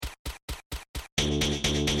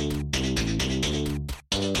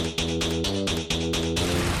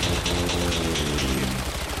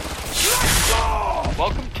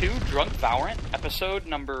to Drunk Valorant, episode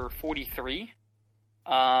number 43.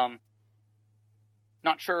 Not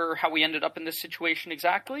sure how we ended up in this situation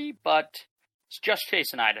exactly, but it's just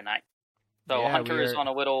Chase and I tonight. So Hunter is on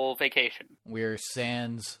a little vacation. We're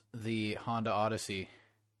sans the Honda Odyssey.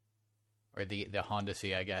 Or the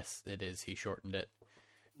Honda-C, I guess it is. He shortened it.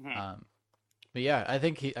 Mm-hmm. But yeah, I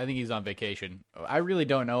think he's on vacation. I really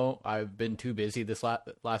don't know. I've been too busy this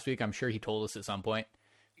last week. I'm sure he told us at some point.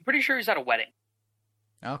 I'm pretty sure he's at a wedding.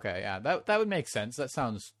 Okay, yeah, that would make sense. That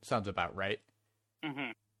sounds about right.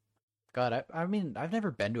 Mm-hmm. God, I mean, I've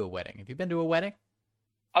never been to a wedding. Have you been to a wedding?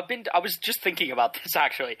 I was just thinking about this,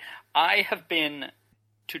 actually. I have been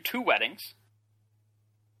to 2 weddings,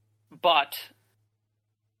 but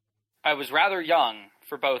I was rather young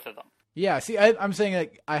for both of them. Yeah, see, I'm saying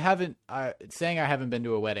like saying I haven't been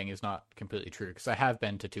to a wedding is not completely true, because I have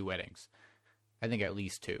been to 2 weddings. I think at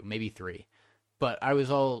least 2, maybe 3. But I was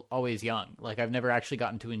always young. Like, I've never actually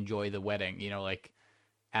gotten to enjoy the wedding, like,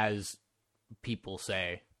 as people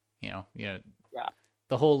say, yeah.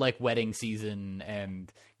 The whole, like, wedding season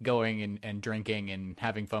and going and drinking and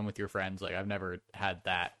having fun with your friends. Like, I've never had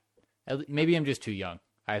that. Maybe I'm just too young.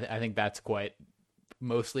 I think that's quite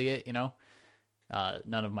mostly it,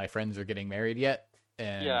 None of my friends are getting married yet.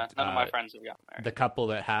 And, none of my friends have gotten married. The couple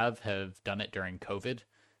that have done it during COVID,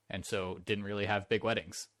 and so didn't really have big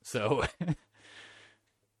weddings. So...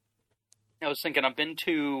 I was thinking, I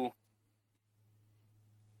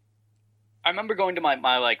remember going to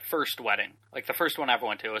my like first wedding, like the first one I ever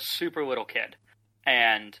went to. I was a super little kid,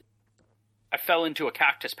 and I fell into a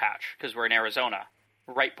cactus patch because we're in Arizona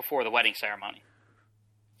right before the wedding ceremony.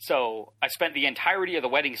 So I spent the entirety of the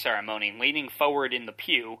wedding ceremony leaning forward in the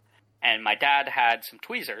pew, and my dad had some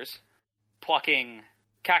tweezers plucking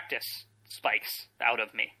cactus spikes out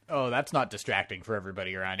of me. Oh, that's not distracting for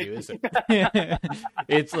everybody around you, is it?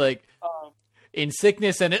 It's like in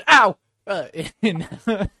sickness and ow! I think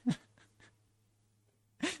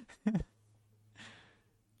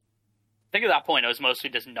at that point I was mostly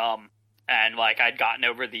just numb, and like I'd gotten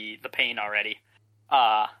over the pain already.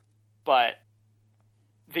 But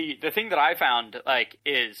the thing that I found like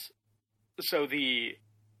is, so the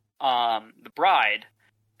bride,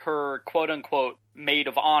 her quote unquote maid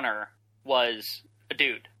of honor was a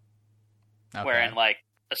dude wearing like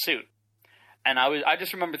a suit, and I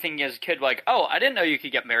just remember thinking as a kid, like, oh, I didn't know you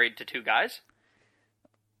could get married to 2 guys.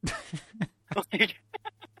 like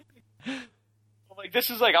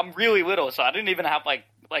this is like, I'm really little, so I didn't even have like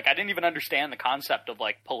I didn't even understand the concept of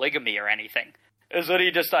like polygamy or anything. It was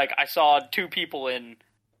literally just like I saw 2 people in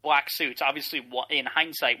black suits. Obviously, in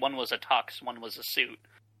hindsight, one was a tux, one was a suit,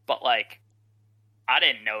 but like I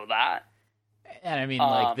didn't know that. And I mean,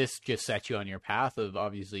 like, this just sets you on your path of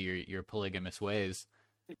obviously your polygamous ways.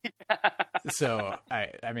 So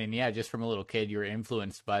I mean, yeah, just from a little kid, you were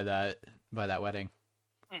influenced by that wedding.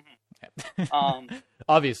 Mm-hmm.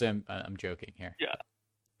 Obviously, I'm joking here. Yeah.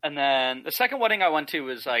 And then the second wedding I went to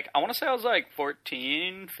was like, I want to say I was like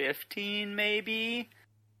 14, 15 maybe.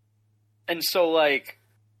 And so like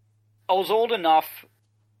I was old enough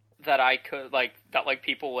that I could that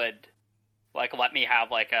people would like let me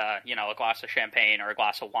have like a glass of champagne or a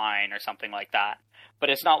glass of wine or something like that. But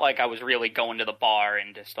it's not like I was really going to the bar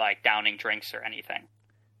and just like downing drinks or anything.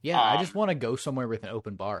 Yeah, I just want to go somewhere with an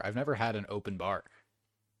open bar. I've never had an open bar.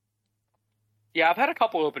 Yeah, I've had a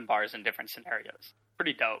couple open bars in different scenarios.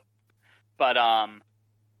 Pretty dope. But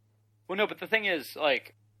but the thing is,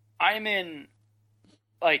 like, I'm in,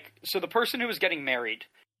 like, so the person who was getting married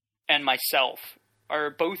and myself are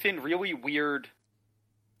both in really weird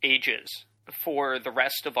ages for the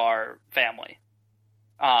rest of our family.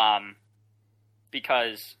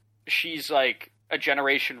 Because she's like a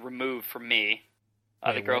generation removed from me,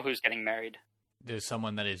 the girl who's getting married. There's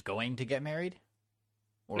someone that is going to get married?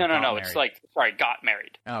 Or no. Married? It's like, sorry, got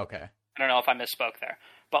married. Oh, okay. I don't know if I misspoke there.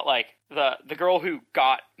 But like the girl who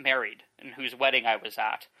got married and whose wedding I was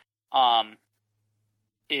at,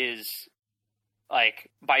 is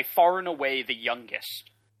like by far and away the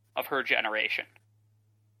youngest of her generation.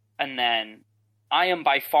 And then I am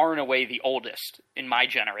by far and away the oldest in my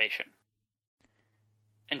generation.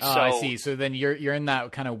 And so I see. So then you're in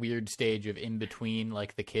that kind of weird stage of in between,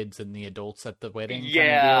 like the kids and the adults at the wedding.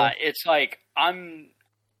 Yeah, kind of it's like I'm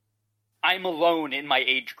alone in my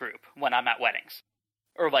age group when I'm at weddings,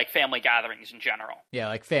 or like family gatherings in general. Yeah,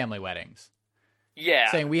 like family weddings. Yeah,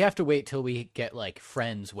 saying we have to wait till we get like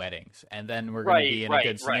friends' weddings, and then we're going to be in a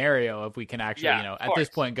good scenario if we can actually, at this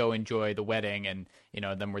point go enjoy the wedding, and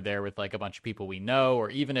then we're there with like a bunch of people we know, or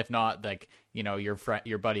even if not, like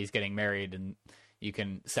your buddy's getting married and you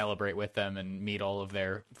can celebrate with them and meet all of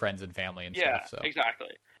their friends and family and stuff. So.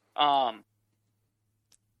 Exactly.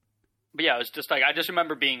 But yeah, it was just like, I just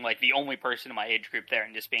remember being like the only person in my age group there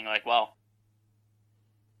and just being like, well,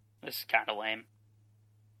 this is kind of lame.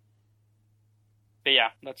 But yeah,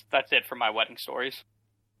 that's it for my wedding stories.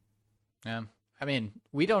 Yeah. I mean,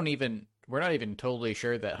 we're not even totally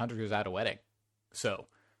sure that Hunter was at a wedding. So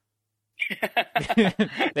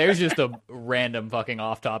there's just a random fucking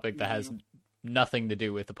off topic that has nothing to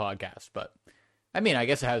do with the podcast. But I mean, I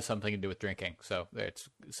guess it has something to do with drinking. So it's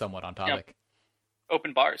somewhat on topic. Yep.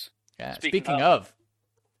 Open bars. Yeah. Speaking of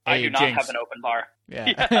I do not Jinx. have an open bar.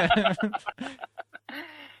 Yeah.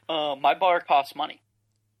 My bar costs money.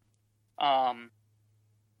 But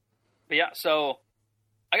yeah, so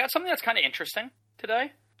I got something that's kind of interesting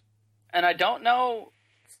today, and I don't know.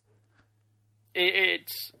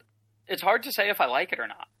 It's hard to say if I like it or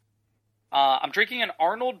not. I'm drinking an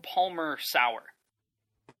Arnold Palmer sour.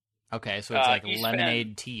 Okay, so it's like East lemonade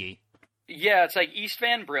Van. tea. Yeah, it's like East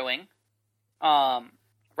Van Brewing.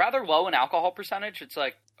 Rather low in alcohol percentage. It's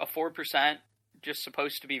like a 4%, just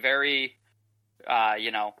supposed to be very,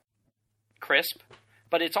 crisp.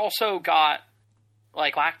 But it's also got,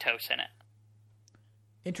 like, lactose in it.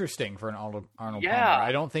 Interesting for an Arnold Yeah. Palmer.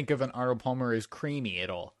 I don't think of an Arnold Palmer as creamy at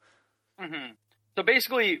all. Mm-hmm. So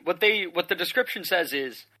basically, what the description says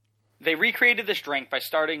is, they recreated this drink by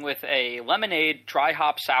starting with a lemonade dry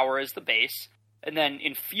hop sour as the base, and then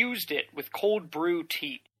infused it with cold brew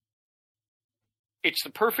tea. It's the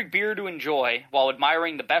perfect beer to enjoy while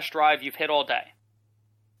admiring the best drive you've hit all day.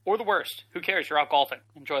 Or the worst. Who cares? You're out golfing.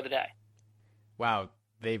 Enjoy the day. Wow,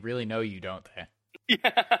 they really know you, don't they?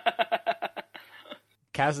 Yeah.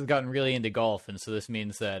 Kaz has gotten really into golf, and so this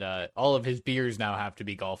means that all of his beers now have to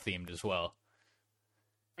be golf themed as well.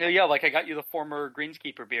 Yeah, like I got you the former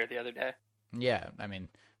Greenskeeper beer the other day. Yeah, I mean,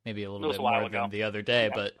 maybe a little was bit a while more ago. than the other day,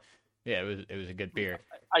 Yeah. but yeah, it was a good beer.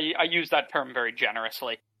 I use that term very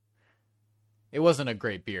generously. It wasn't a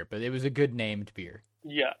great beer, but it was a good named beer.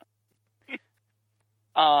 Yeah.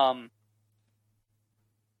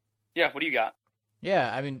 Yeah, what do you got?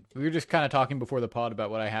 Yeah, I mean, we were just kind of talking before the pod about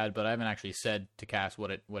what I had, but I haven't actually said to Cass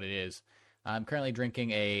what it is. I'm currently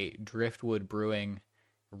drinking a Driftwood Brewing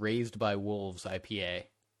Raised by Wolves IPA,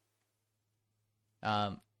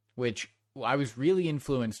 which I was really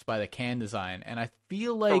influenced by the can design, and I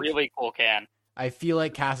feel It's a like really cool can.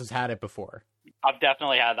 Cass has had it before. I've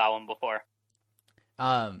definitely had that one before.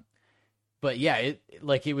 But yeah, it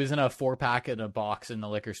was in a 4-pack in a box in the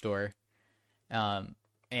liquor store,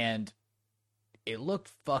 and it looked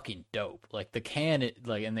fucking dope. Like the can,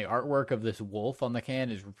 and the artwork of this wolf on the can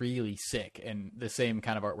is really sick, and the same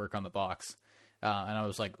kind of artwork on the box. And I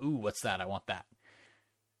was like, "Ooh, what's that? I want that."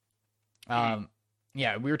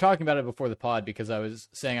 Yeah, we were talking about it before the pod because I was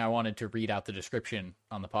saying I wanted to read out the description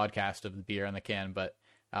on the podcast of the beer on the can, but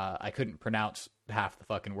I couldn't pronounce half the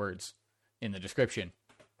fucking words in the description.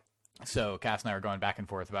 So Cass and I were going back and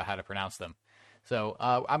forth about how to pronounce them. So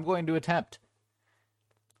I'm going to attempt.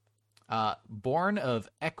 Born of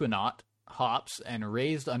Equinaut hops and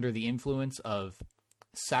raised under the influence of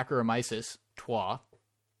Saccharomyces trois,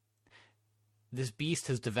 this beast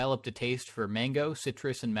has developed a taste for mango,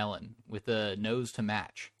 citrus, and melon, with a nose to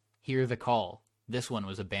match. Hear the call. This one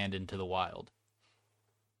was abandoned to the wild.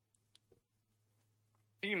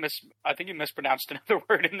 I think you mispronounced another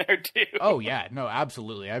word in there too. Oh, yeah. No,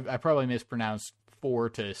 absolutely. I probably mispronounced 4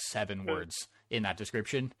 to 7 words in that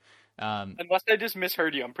description. Unless I just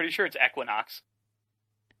misheard you. I'm pretty sure it's equinox.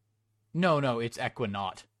 No, it's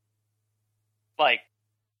Equinaut. Like,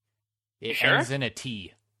 It sure? ends in a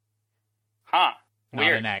T, huh. not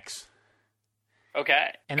Weird. an X.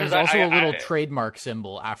 Okay. And there's 'Cause also a little trademark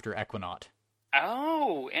symbol after Equinaut.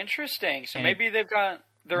 Oh, interesting. So And maybe they've got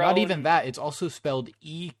their Not own... even that. It's also spelled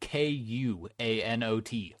Ekuanot.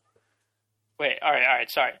 Wait, all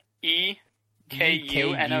right, sorry. E-K-U-N-O-T?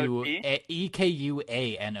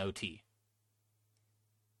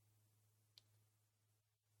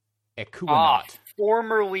 Ekuanot. Ah, Equinaut.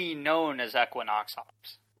 formerly known as Equinox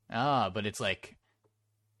hops. But it's like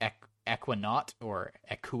Equinaut or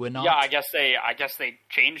Equinaut. Yeah, I guess they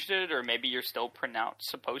changed it, or maybe you're still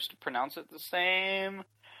supposed to pronounce it the same.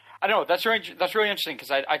 I don't know. That's really interesting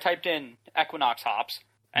because I typed in Equinox hops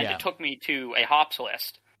and Yeah. it took me to a hops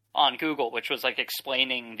list on Google, which was like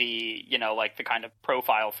explaining the the kind of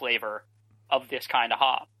profile flavor of this kind of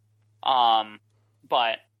hop.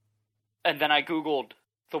 And then I Googled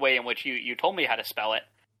the way in which you told me how to spell it,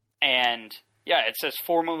 and yeah, it says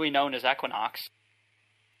formerly known as Equinox.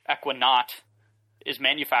 Equinaut is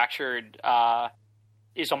manufactured,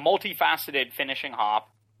 is a multifaceted finishing hop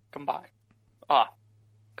combined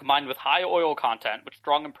with high oil content with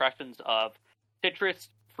strong impressions of citrus,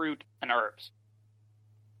 fruit, and herbs.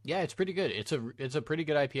 Yeah, it's pretty good. It's a pretty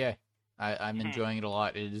good IPA. I'm enjoying it a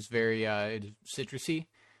lot. It is very it is citrusy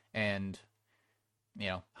and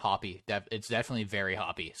hoppy. It's definitely very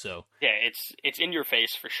hoppy. So yeah, it's in your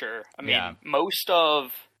face for sure. I mean, Yeah. most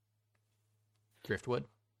of Driftwood.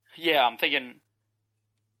 yeah, I'm thinking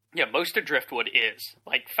most of Driftwood is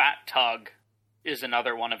like Fat Tug is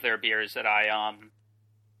another one of their beers that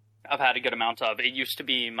I've had a good amount of. It used to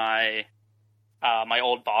be my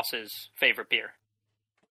old boss's favorite beer.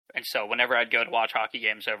 And so whenever I'd go to watch hockey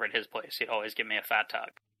games over at his place, he'd always give me a Fat Tug.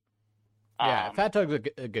 Yeah, Fat Tug's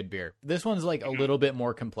a good beer. This one's like a little bit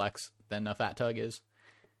more complex than a Fat Tug is.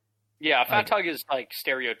 Yeah, Fat Tug is like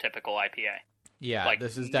stereotypical IPA. Yeah, like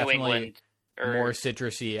this is New definitely England more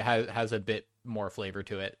citrusy. It has a bit more flavor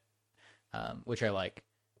to it, which I like.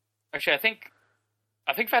 Actually, I think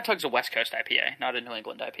Fat Tug's a West Coast IPA, not a New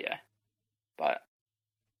England IPA. But,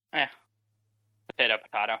 potato.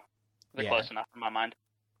 They're close enough in my mind.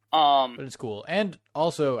 But it's cool. And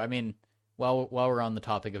also, I mean, while we're on the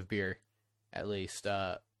topic of beer, at least,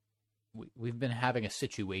 we've been having a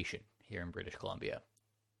situation here in British Columbia.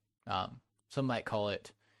 Some might call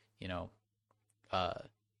it,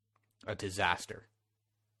 a disaster,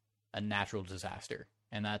 a natural disaster.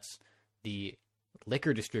 And that's the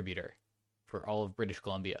liquor distributor for all of British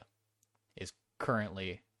Columbia is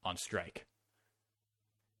currently on strike.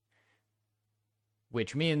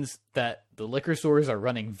 Which means that the liquor stores are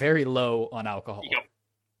running very low on alcohol. Yep.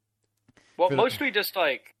 Well, mostly just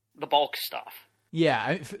like the bulk stuff.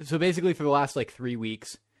 Yeah, so basically for the last 3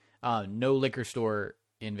 weeks, no liquor store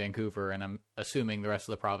in Vancouver, and I'm assuming the rest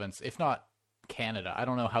of the province, if not Canada. I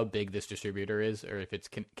don't know how big this distributor is, or if it's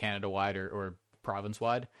Canada-wide or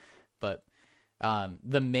province-wide, but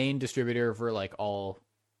the main distributor for all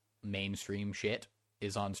mainstream shit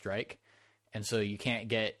is on strike, and so you can't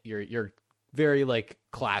get your very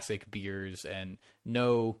classic beers, and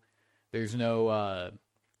there's no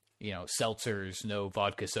seltzers, no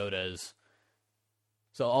vodka sodas.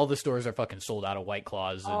 So all the stores are fucking sold out of White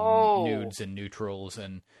Claws and Nudes and Neutrals,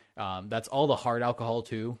 and that's all the hard alcohol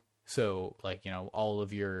too. So all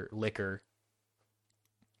of your liquor,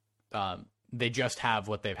 they just have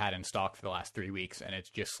what they've had in stock for the last 3 weeks, and it's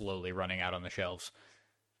just slowly running out on the shelves.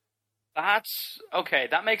 That's okay.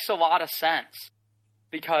 That makes a lot of sense,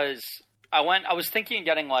 because I was thinking of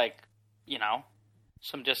getting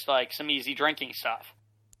some easy drinking stuff.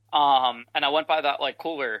 And I went by that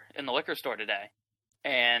cooler in the liquor store today,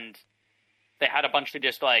 and they had a bunch of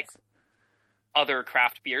just other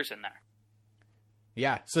craft beers in there.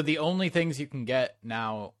 Yeah, so the only things you can get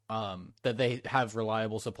now that they have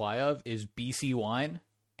reliable supply of is BC wine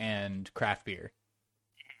and craft beer.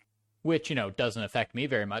 Which, doesn't affect me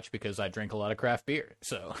very much because I drink a lot of craft beer.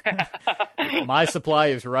 So my supply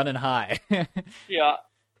is running high. Yeah.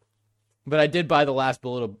 But I did buy the last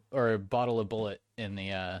bottle of Bullet in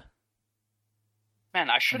the Man,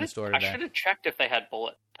 I should have checked if they had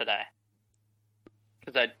Bullet today.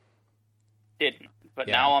 Because I didn't. But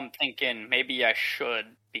now I'm thinking maybe I should,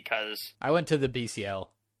 because I went to the BCL.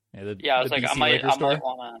 I was like, I might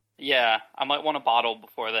want a bottle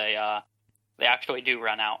before they actually do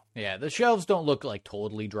run out. Yeah, the shelves don't look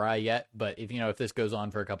totally dry yet, but if this goes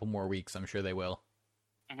on for a couple more weeks, I'm sure they will.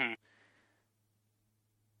 Mm-hmm.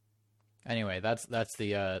 Anyway, that's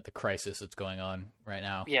the crisis that's going on right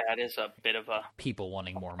now. Yeah, it is a bit of a people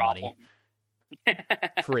wanting more problem. Money.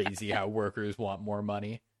 Crazy how workers want more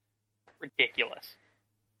money. Ridiculous.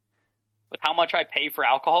 With how much I pay for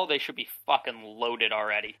alcohol, they should be fucking loaded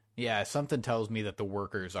already. Yeah, something tells me that the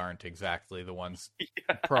workers aren't exactly the ones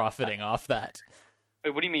profiting off that.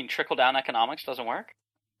 Wait, what do you mean trickle-down economics doesn't work?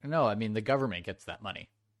 No, I mean the government gets that money.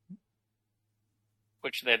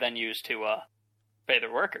 Which they then use to pay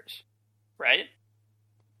their workers, right?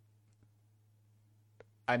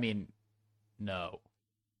 I mean, no.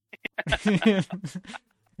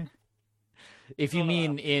 If you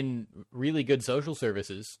mean in really good social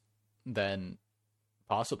services, then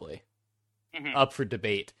possibly. Mm-hmm. Up for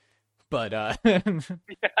debate. But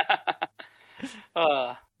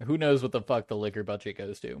who knows what the fuck the liquor budget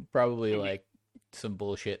goes to? Probably some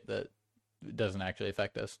bullshit that doesn't actually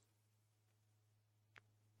affect us.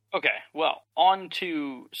 Okay, well, on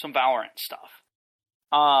to some Valorant stuff.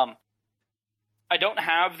 I don't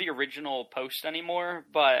have the original post anymore,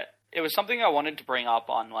 but it was something I wanted to bring up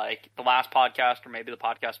on the last podcast or maybe the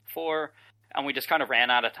podcast before, and we just kind of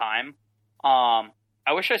ran out of time.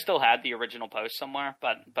 I wish I still had the original post somewhere,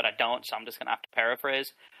 but I don't, so I'm just gonna have to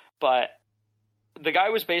paraphrase. But the guy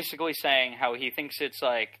was basically saying how he thinks it's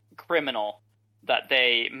criminal that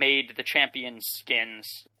they made the champion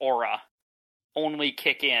skins aura only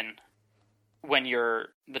kick in when you're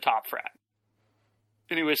the top frat.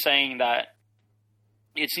 And he was saying that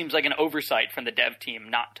it seems like an oversight from the dev team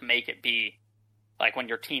not to make it be like when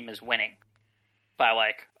your team is winning by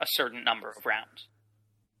like a certain number of rounds.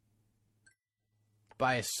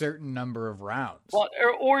 By a certain number of rounds. Well,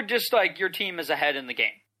 or just like your team is ahead in the game,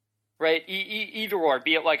 right? Either or,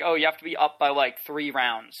 be it like, oh, you have to be up by like 3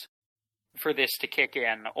 rounds for this to kick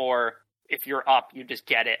in, or if you're up, you just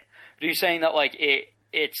get it. Are you saying that like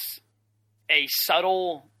it's a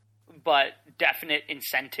subtle but definite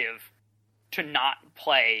incentive to not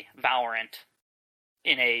play Valorant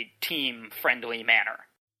in a team-friendly manner?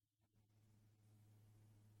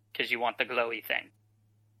 Because you want the glowy thing.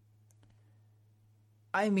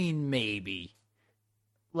 I mean, maybe.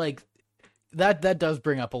 Like, that does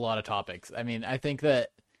bring up a lot of topics. I mean, I think that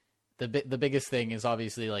the biggest thing is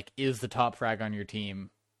obviously, like, is the top frag on your team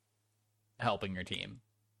helping your team?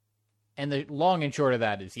 And the long and short of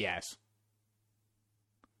that is yes.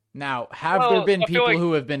 Now, have there been people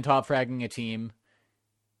who have been top fragging a team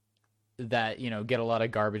that, you know, get a lot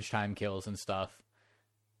of garbage time kills and stuff?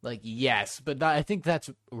 Like, yes, but I think that's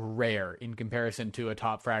rare in comparison to a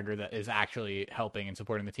top fragger that is actually helping and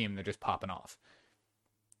supporting the team and they're just popping off.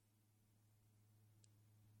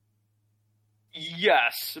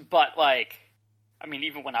 Yes, but, like, I mean,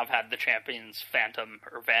 even when I've had the Champions Phantom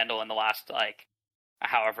or Vandal in the last, like,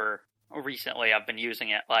 however recently I've been using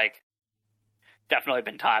it, like, definitely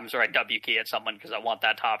been times where I W key at someone because I want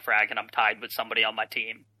that top frag and I'm tied with somebody on my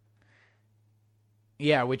team.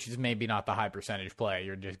 Yeah, which is maybe not the high percentage play.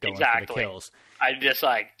 You're just going for the kills. I just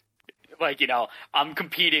like, you know, I'm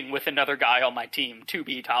competing with another guy on my team to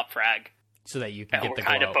be top frag. So that you can get the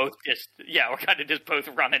glow. We're kind of just both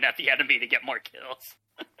running at the enemy to get more kills.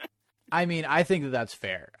 I mean, I think that's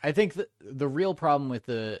fair. I think that the real problem with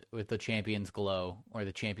the Champions Glow, or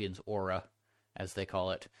the Champions Aura, as they call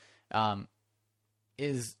it,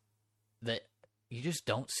 is that you just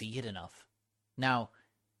don't see it enough. Now,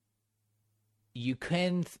 you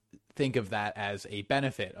can think of that as a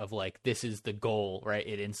benefit of, like, this is the goal, right?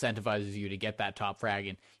 It incentivizes you to get that top frag,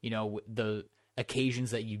 and, you know, the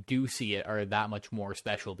occasions that you do see it are that much more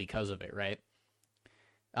special because of it, right?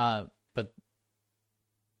 But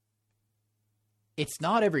it's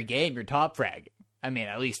not every game you're top fragging. I mean,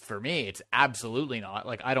 at least for me, it's absolutely not.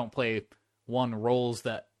 Like, I don't play, 1, roles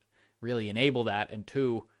that really enable that, and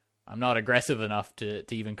 2, I'm not aggressive enough to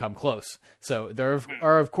even come close. So there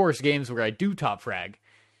are, of course, games where I do top frag.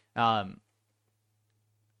 And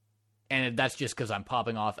that's just because I'm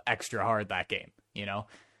popping off extra hard that game, you know?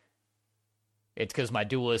 It's because my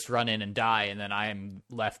duelists run in and die, and then I am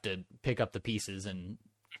left to pick up the pieces, and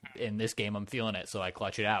in this game I'm feeling it, so I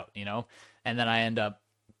clutch it out, you know? And then I end up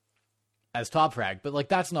as top frag. But, like,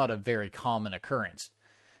 that's not a very common occurrence.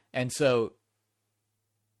 And so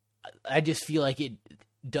I just feel like it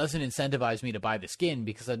doesn't incentivize me to buy the skin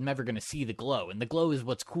because I'm never going to see the glow, and the glow is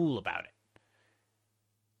what's cool about it.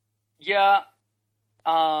 Yeah.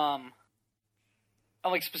 Like,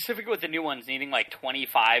 specifically with the new ones needing like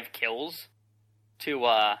 25 kills to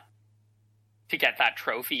get that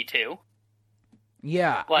trophy too.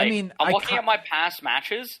 Yeah, like, I mean, I'm looking at my past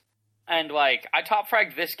matches, and like I top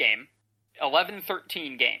fragged this game,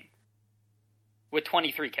 11-13 game, with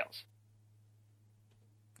 23 kills.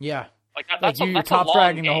 Yeah. Like, that's you're top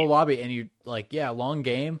fragging the whole lobby, and you, like, yeah, long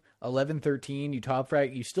game, 11-13, you top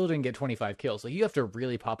frag, you still didn't get 25 kills. Like, you have to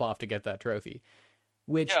really pop off to get that trophy,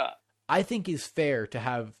 which I think is fair to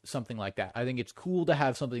have something like that. I think it's cool to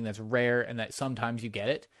have something that's rare and that sometimes you get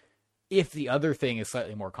it, if the other thing is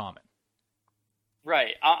slightly more common.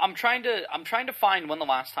 Right. I'm trying to find when the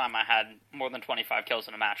last time I had more than 25 kills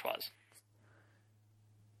in a match was.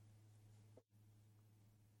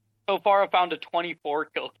 So far, I found a 24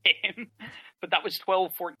 kill game, but that was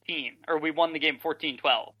 12-14, or we won the game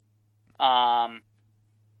 14-12. I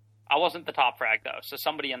wasn't the top frag though, so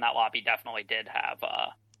somebody in that lobby definitely did have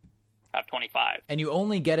 25. And you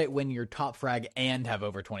only get it when you're top frag and have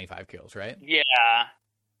over 25 kills, right? Yeah.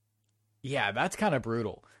 Yeah, that's kind of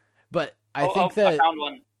brutal. But I think that I found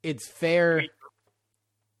one. It's fair.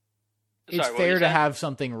 It's fair to have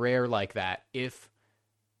something rare like that if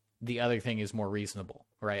the other thing is more reasonable,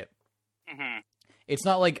 right? Mm-hmm. It's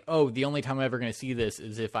not like, oh, the only time I'm ever going to see this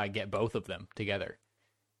is if I get both of them together.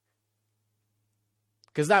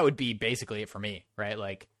 Because that would be basically it for me, right?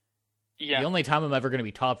 Like, the only time I'm ever going to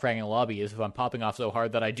be top fragging a lobby is if I'm popping off so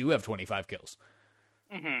hard that I do have 25 kills.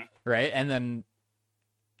 Mm-hmm. Right? And then,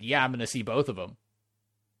 yeah, I'm going to see both of them.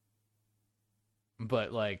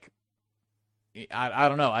 But, like, I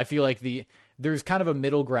don't know. I feel like there's kind of a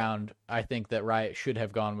middle ground, I think, that Riot should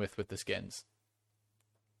have gone with the skins.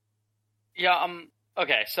 Yeah,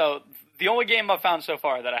 okay, so the only game I've found so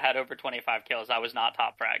far that I had over 25 kills, I was not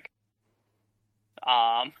top frag.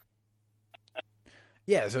 Um,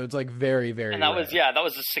 Yeah, so it's like very, very and that rare. was that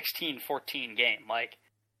was a 16-14 game. Like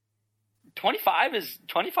 25 is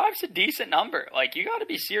a decent number. Like you got to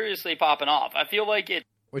be seriously popping off. I feel like it.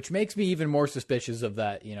 Which makes me even more suspicious of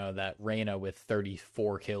that, that Reyna with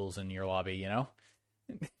 34 kills in your lobby,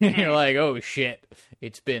 You're like, oh shit,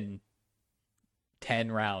 it's been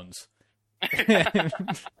 10 rounds.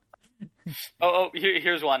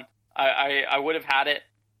 Here's one. I would have had it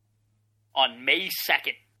on May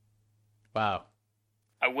 2nd. Wow.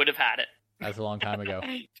 I would have had it. That's a long time ago.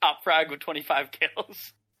 Top frag with 25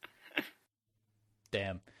 kills.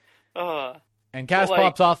 Damn. Uh, And Cass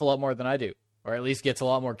pops off a lot more than I do. Or at least gets a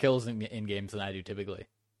lot more kills in games than I do typically.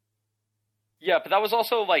 Yeah, but that was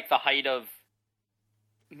also like the height of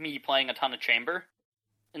me playing a ton of Chamber.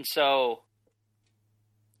 And so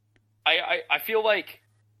I feel like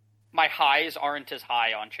my highs aren't as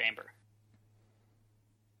high on Chamber.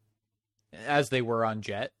 As they were on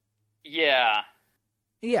Jet. Yeah.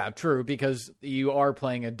 Yeah, true, because you are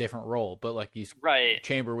playing a different role, but like right.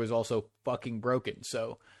 Chamber was also fucking broken,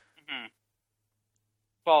 so. Mm-hmm.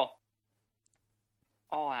 Well,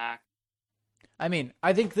 I'll act. I mean,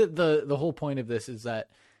 I think that the whole point of this is that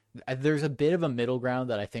there's a bit of a middle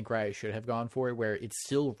ground that I think Riot should have gone for, where it's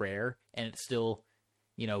still rare and it still,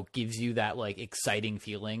 gives you that like exciting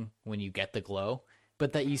feeling when you get the glow,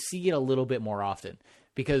 but that you see it a little bit more often.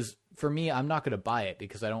 Because for me, I'm not going to buy it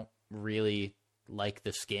because I don't really like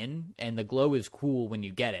the skin, and the glow is cool when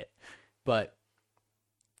you get it. But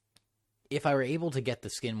if I were able to get the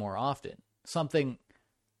skin more often,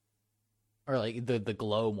 or like the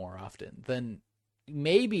glow more often, then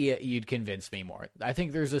maybe you'd convince me more. I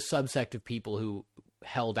think there's a subsect of people who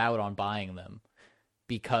held out on buying them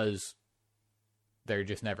because they're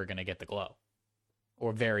just never going to get the glow,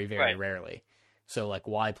 or very, very rarely. So like,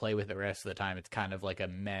 why play with it the rest of the time? It's kind of like a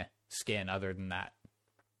meh skin other than that.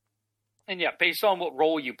 And yeah, based on what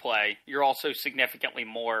role you play, you're also significantly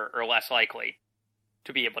more or less likely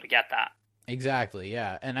to be able to get that. Exactly,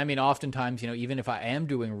 yeah. And I mean, oftentimes, even if I am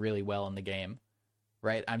doing really well in the game,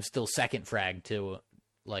 right, I'm still second frag to,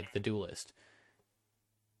 like, the duelist.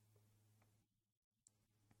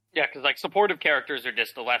 Yeah, because, like, supportive characters are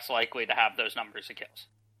just less likely to have those numbers of kills.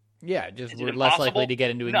 Yeah, just we're less likely to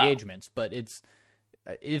get into engagements, but it's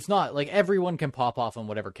not, like, everyone can pop off on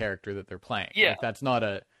whatever character that they're playing. Yeah. Like,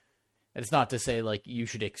 it's not to say, like, you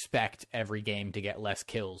should expect every game to get less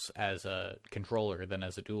kills as a controller than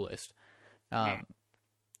as a duelist.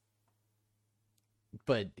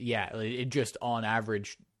 But yeah, it just on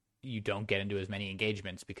average, you don't get into as many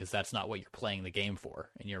engagements because that's not what you're playing the game for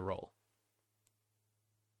in your role.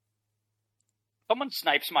 Someone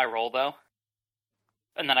snipes my role though,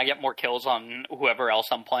 and then I get more kills on whoever else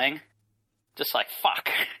I'm playing. Just like, fuck.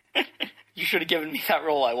 You should have given me that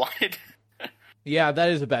role I wanted. Yeah, that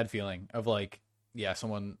is a bad feeling of like, yeah,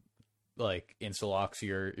 someone like insta-locks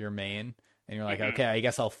your main, and you're like, okay, I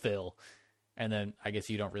guess I'll fill. And then I guess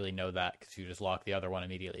you don't really know that because you just lock the other one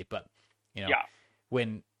immediately. But,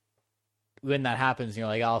 when that happens, you're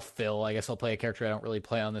like, I'll fill. I guess I'll play a character I don't really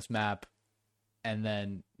play on this map. And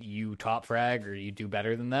then you top frag or you do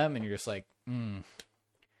better than them. And you're just like,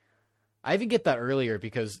 I even get that earlier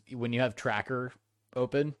because when you have tracker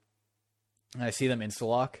open and I see them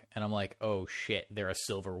insta-lock and I'm like, oh shit, they're a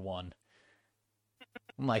silver 1.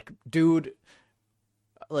 I'm like, dude,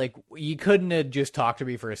 like, you couldn't have just talked to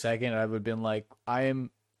me for a second. I would have been like, I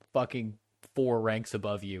am fucking 4 ranks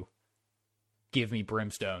above you. Give me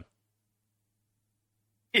Brimstone.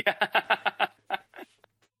 Yeah.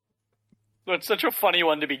 It's such a funny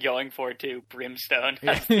one to be going for, too. Brimstone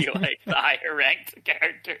as the, like, the higher ranked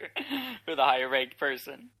character. Or the higher ranked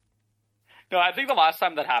person. No, I think the last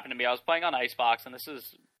time that happened to me, I was playing on Icebox, and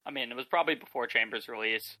it was probably before Chamber's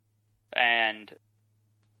release.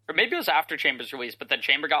 Or maybe it was after Chamber's release, but then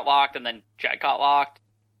Chamber got locked, and then Jet got locked.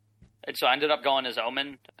 And so I ended up going as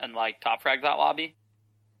Omen and, like, top frag that lobby.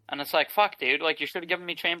 And it's like, fuck, dude, like, you should have given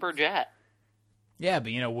me Chamber or Jet. Yeah,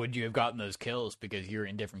 but, would you have gotten those kills because you're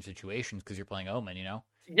in different situations because you're playing Omen,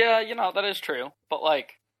 Yeah, that is true. But,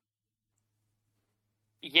 like,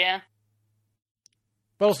 yeah.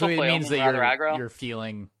 But also it means that you're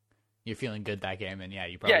feeling good that game, and yeah,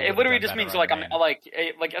 you probably it literally just means, like, I'm, like,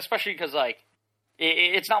 especially because, like,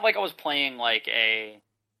 it's not like I was playing, like a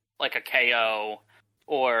KO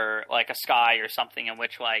or, like, a Sky or something in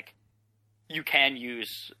which, like, you can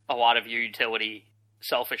use a lot of your utility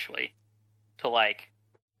selfishly to, like,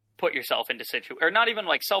 put yourself into or not even,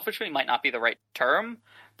 like, selfishly might not be the right term,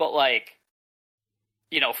 but, like,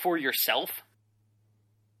 for yourself.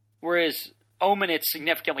 Whereas Omen, it's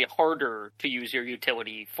significantly harder to use your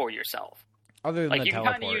utility for yourself. Other than like, the you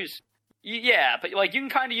teleport. can kind of use... Yeah, but like you can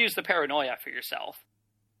kind of use the paranoia for yourself.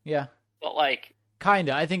 Yeah. But like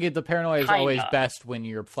Kinda. I think the paranoia is Kinda. always best when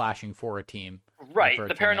you're flashing for a team. right, for a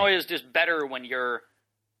the teammate. paranoia is just better when you're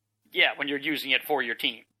using it for your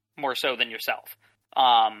team more so than yourself.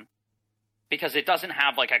 Because it doesn't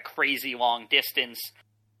have like a crazy long distance.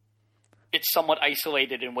 It's somewhat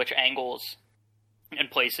isolated in which angles and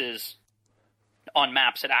places on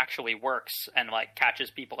maps it actually works and like catches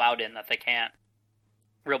people out in that they can't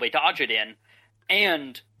really dodge it in,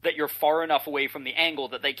 and that you're far enough away from the angle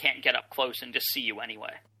that they can't get up close and just see you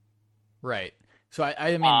anyway. Right. So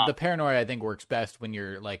I mean, the paranoia I think works best when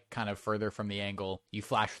you're like kind of further from the angle. You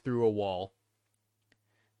flash through a wall,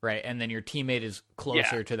 right, and then your teammate is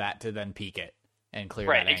closer to that to then peek it and clear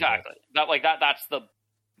Right, that exactly. That's the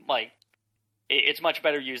like. It's much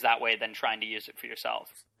better used that way than trying to use it for yourself.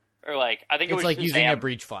 Or like I think It's it was like Shazam. using a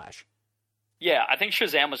breach flash. Yeah, I think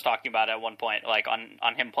Shazam was talking about it at one point, like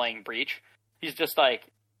on him playing Breach. He's just like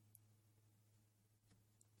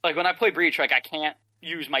when I play Breach, like I can't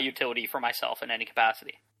use my utility for myself in any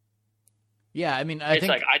capacity. Yeah, I mean, I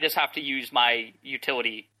just have to use my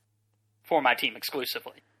utility for my team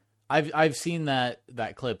exclusively. I've seen that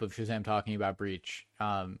clip of Shazam talking about Breach.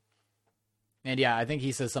 And yeah, I think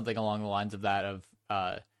he says something along the lines of that of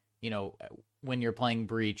when you're playing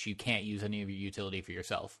Breach, you can't use any of your utility for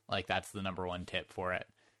yourself. Like that's the number one tip for it.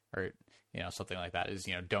 Or something like that is,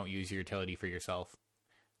 don't use your utility for yourself.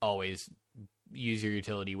 Always use your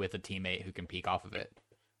utility with a teammate who can peek off of it.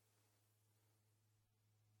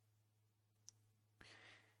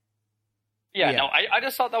 Yeah. No, I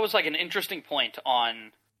just thought that was like an interesting point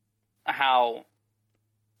on how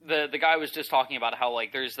the guy was just talking about how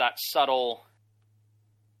like there's that subtle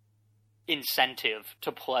incentive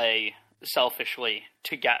to play selfishly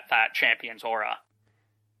to get that champion's aura.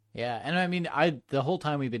 Yeah, and I mean, the whole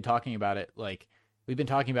time we've been talking about it, like we've been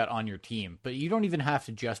talking about on your team, but you don't even have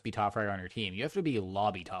to just be top frag on your team. You have to be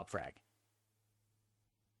lobby top frag.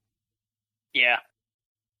 Yeah.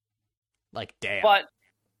 Like damn. But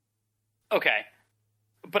okay.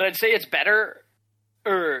 But I'd say it's better,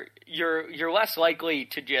 or you're less likely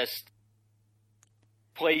to just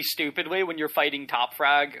play stupidly when you're fighting top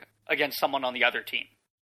frag against someone on the other team.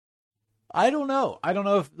 I don't know. I don't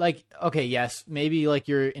know if like okay, yes, maybe like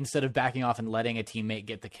you're instead of backing off and letting a teammate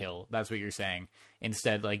get the kill, that's what you're saying.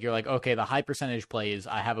 Instead, like you're like, okay, the high percentage play is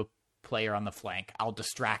I have a player on the flank. I'll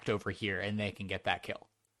distract over here and they can get that kill.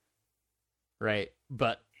 Right?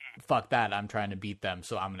 But fuck that, I'm trying to beat them,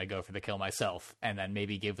 so I'm going to go for the kill myself and then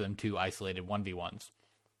maybe give them 2 isolated 1v1s.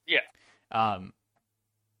 Yeah.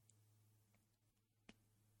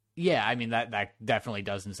 Yeah, I mean that definitely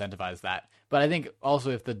does incentivize that. But I think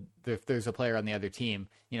also if there's a player on the other team,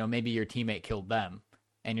 maybe your teammate killed them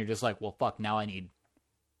and you're just like, well fuck, now I need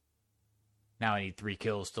 3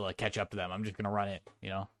 kills to like catch up to them. I'm just going to run it,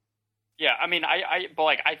 Yeah, I mean but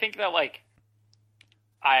like I think that like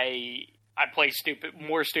I play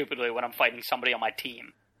more stupidly when I'm fighting somebody on my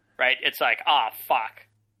team. Right? It's like, fuck.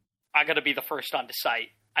 I got to be the first onto site.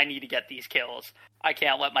 I need to get these kills. I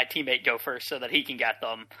can't let my teammate go first so that he can get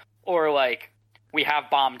them. Or like, we have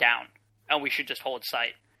bomb down and we should just hold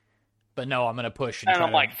site. But no, I'm gonna push. And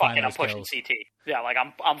I'm like, fucking, I'm pushing kills. CT. Yeah, like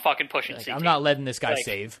I'm fucking pushing like, CT. I'm not letting this guy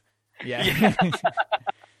save. Yeah.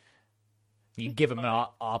 You give him an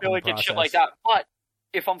op like process. Shit like that. But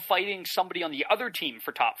if I'm fighting somebody on the other team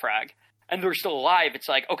for top frag and they're still alive, it's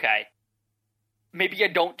like, okay, maybe I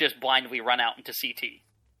don't just blindly run out into CT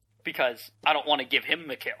because I don't want to give him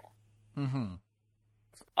the kill. Mm-hmm.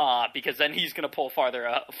 Because then he's going to pull farther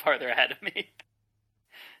ahead of me.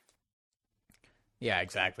 Yeah,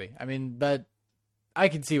 exactly. I mean, but I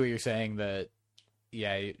can see what you're saying. That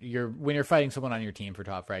when you're fighting someone on your team for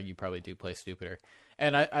top frag, you probably do play stupider.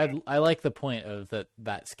 And I like the point of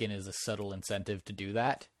that skin is a subtle incentive to do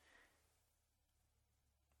that.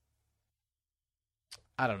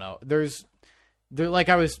 I don't know. Like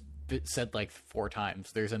I was said like 4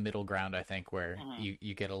 times. There's a middle ground, I think, where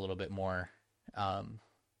you get a little bit more.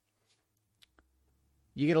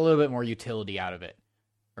 You get a little bit more utility out of it,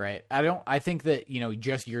 right? I think that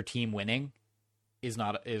just your team winning is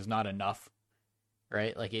not enough,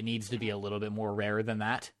 right? Like it needs to be a little bit more rare than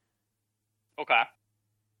that. Okay.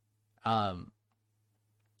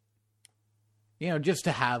 Just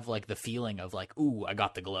to have like the feeling of like, ooh, I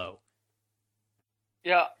got the glow.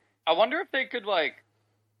 Yeah, I wonder if they could like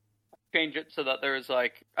change it so that there's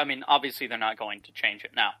like, I mean, obviously they're not going to change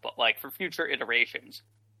it now, but like for future iterations,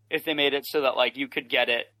 if they made it so that like you could get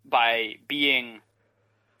it by being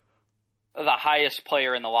the highest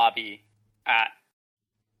player in the lobby at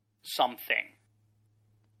something,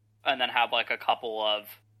 and then have like a couple of,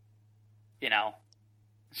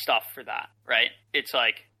 stuff for that, right? It's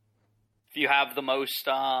like if you have the most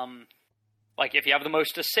if you have the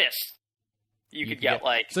most assists, you could get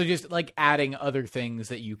like, so just like adding other things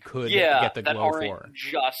that you could get the that glow aren't for.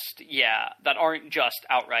 That aren't just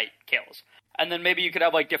outright kills. And then maybe you could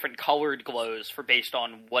have like different colored glows for based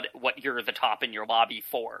on what you're the top in your lobby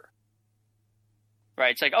for.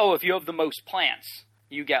 Right? It's like, oh, if you have the most plants,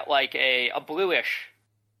 you get like a bluish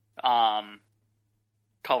colored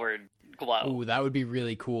glow. Ooh, that would be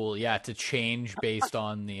really cool. Yeah, to change based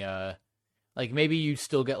on the like maybe you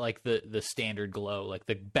still get like the standard glow, like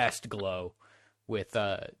the best glow with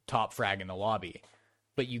top frag in the lobby,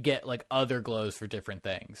 but you get like other glows for different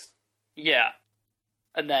things. Yeah.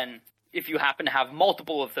 And then if you happen to have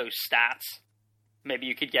multiple of those stats, maybe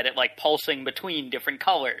you could get it like pulsing between different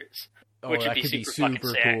colors, which would be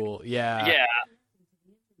super cool. Yeah. Yeah.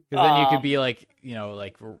 Because then you could be like, you know,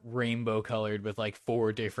 like rainbow colored with like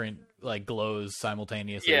 4 different like glows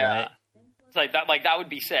simultaneously. Yeah. Right? It's like that would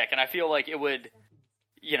be sick. And I feel like it would,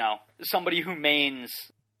 you know, somebody who mains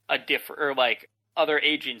a or like other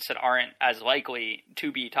agents that aren't as likely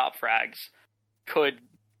to be top frags could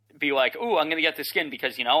be like, ooh, I'm going to get this skin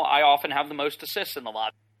because, you know, I often have the most assists in the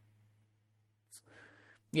lobby.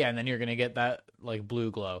 Yeah, and then you're going to get that like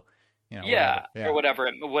blue glow. You know, yeah, or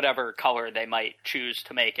whatever color they might choose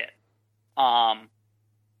to make it. But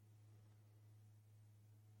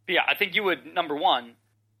yeah, I think you would, number one,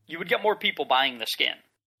 you would get more people buying the skin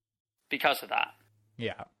because of that.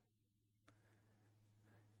 Yeah.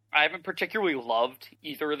 I haven't particularly loved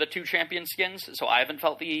either of the 2 champion skins, so I haven't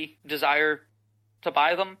felt the desire to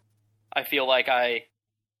buy them. I feel like I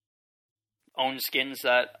own skins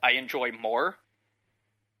that I enjoy more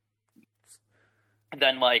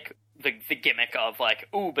than like the gimmick of like,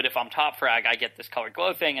 ooh, but if I'm top frag, I get this colored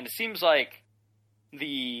glow thing. And it seems like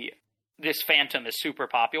this Phantom is super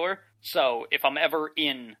popular. So if I'm ever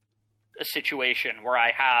in a situation where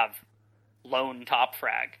I have lone top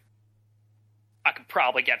frag, I could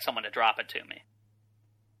probably get someone to drop it to me.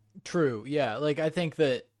 True. Yeah. Like, I think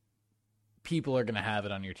that people are going to have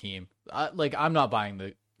it on your team. I'm not buying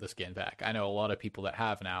the skin pack. I know a lot of people that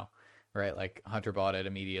have now, right? Like Hunter bought it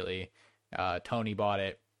immediately. Tony bought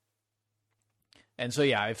it. And so,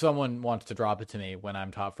 yeah, if someone wants to drop it to me when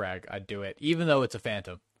I'm top frag, I'd do it, even though it's a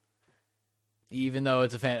Phantom.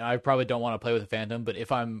 I probably don't want to play with a Phantom, but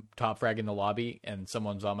if I'm top frag in the lobby and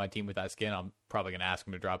someone's on my team with that skin, I'm probably going to ask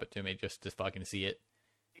them to drop it to me just to fucking see it.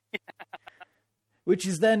 Which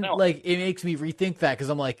is then, like, it makes me rethink that, because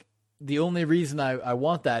I'm like, the only reason I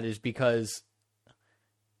want that is because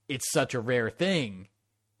it's such a rare thing,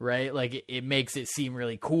 right? Like, it makes it seem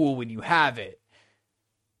really cool when you have it.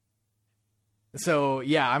 So,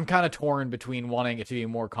 yeah, I'm kind of torn between wanting it to be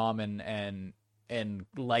more common and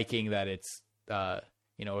liking that it's,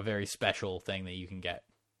 you know, a very special thing that you can get.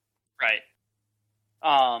 Right.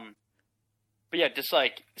 But yeah, just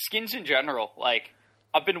like skins in general, like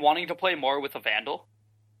I've been wanting to play more with a Vandal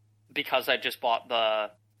because I just bought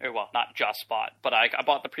not just bought, but I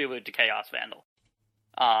bought the Prelude to Chaos Vandal.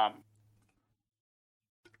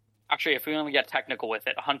 Actually, if we want to get technical with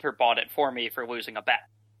it, Hunter bought it for me for losing a bet.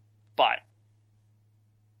 But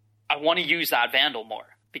I want to use that Vandal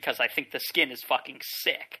more because I think the skin is fucking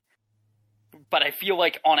sick. But I feel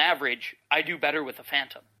like, on average, I do better with a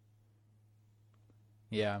Phantom.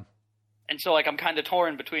 Yeah. And so, like, I'm kind of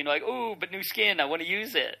torn between, like, ooh, but new skin, I want to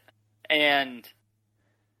use it. And,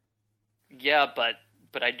 yeah,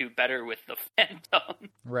 but I do better with the Phantom.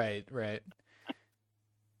 Right.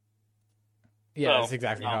 Yeah, that's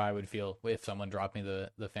exactly how I would feel if someone dropped me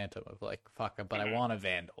the Phantom of, like, fuck, but I want a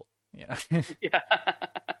Vandal. Yeah. Yeah.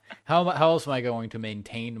 How else am I going to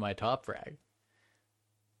maintain my top frag?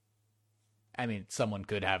 I mean, someone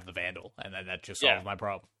could have the Vandal, and then that just solves my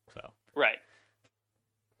problem. So right.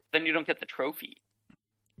 Then you don't get the trophy.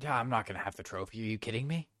 Yeah, I'm not gonna have the trophy. Are you kidding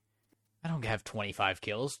me? I don't have 25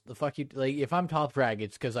 kills. The fuck you? Like, if I'm top frag,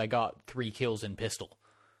 it's because I got 3 kills in pistol.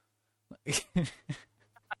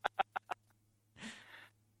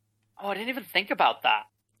 Oh, I didn't even think about that.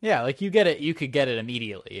 Yeah, like you get it. You could get it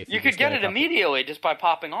immediately if you could get it immediately just by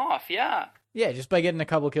popping off. Yeah. Yeah, just by getting a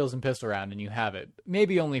couple kills in pistol round, and you have it.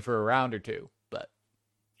 Maybe only for a round or two, but.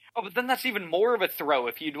 Oh, but then that's even more of a throw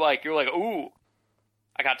if you're like, ooh,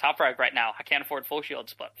 I got top frag right now. I can't afford full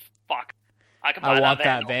shields, but fuck, I can buy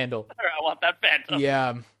that Vandal. I want that Phantom.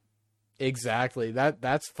 Yeah, exactly.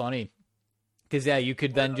 That's funny, because yeah, you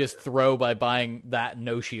could then just throw by buying that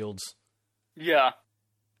no shields. Yeah.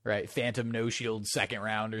 Right, Phantom no shield second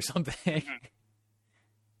round or something. Mm-hmm.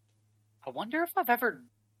 I wonder if I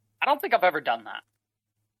don't think I've ever done that.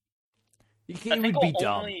 It would be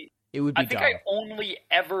dumb. It would be I think dumb. I only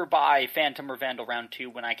ever buy Phantom or Vandal round 2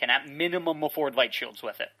 when I can at minimum afford light shields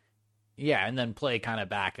with it. Yeah, and then play kind of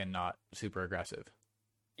back and not super aggressive.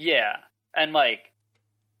 Yeah, and like,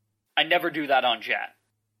 I never do that on Jet.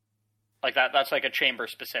 Like that's like a chamber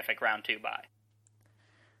specific round 2 buy.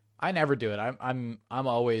 I never do it. I'm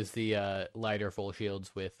always the lighter full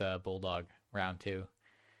shields with Bulldog round 2.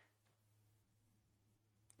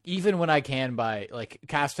 Even when I can buy, like,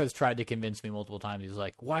 Cast has tried to convince me multiple times. He's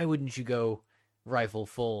like, "Why wouldn't you go rifle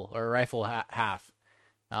full or rifle half?"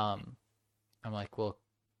 I'm like, "Well,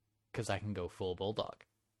 because I can go full Bulldog,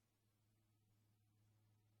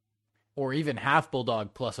 or even half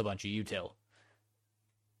Bulldog plus a bunch of util."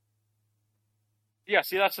 Yeah,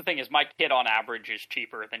 see, that's the thing is my kit on average is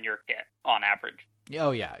cheaper than your kit on average. Oh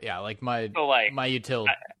yeah. Like my util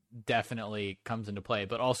definitely comes into play,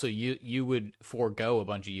 but also you would forego a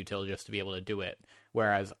bunch of util just to be able to do it,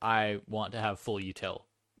 whereas I want to have full util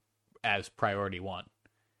as priority 1.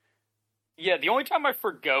 Yeah, the only time I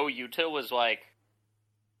forgo util was like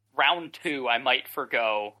round 2. I might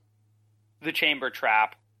forgo the chamber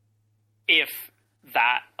trap if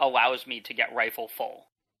that allows me to get rifle full.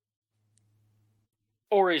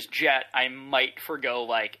 Or as Jet, I might forgo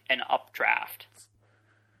like an updraft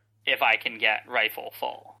if I can get rifle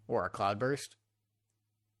full. Or a Cloudburst.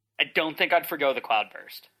 I don't think I'd forgo the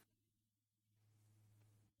Cloudburst.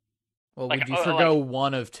 Well, would you forgo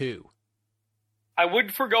one of 2? I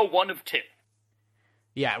would forgo one of 2.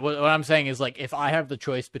 Yeah, what I'm saying is, like, if I have the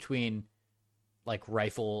choice between, like,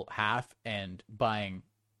 rifle half and buying,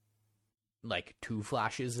 like, 2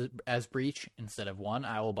 flashes as breach instead of 1,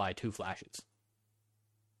 I will buy 2 flashes.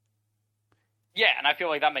 Yeah, and I feel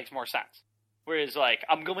like that makes more sense. Whereas, like,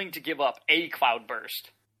 I'm willing to give up a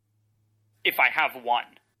Cloudburst if I have 1.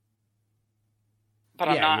 But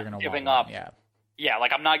I'm not giving up. Yeah,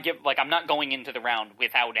 like I'm not going into the round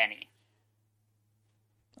without any.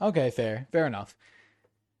 Okay, fair enough.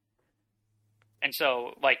 And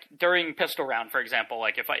so, like, during pistol round, for example,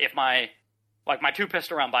 like if my 2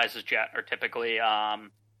 pistol round buys as Jet are typically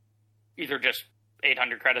either just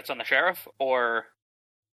 800 credits on the Sheriff or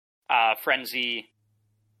Frenzy,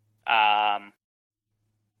 Cloudburst,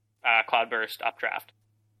 Updraft.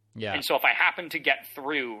 Yeah. And so if I happen to get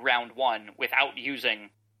through round 1 without using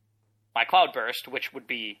my Cloudburst, which would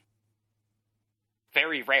be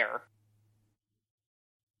very rare,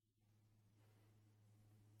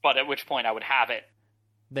 but at which point I would have it,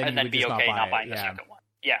 and then be okay not buying the second one.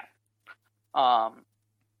 Yeah. I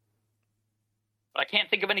can't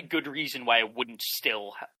think of any good reason why I wouldn't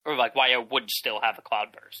still, why I would still have a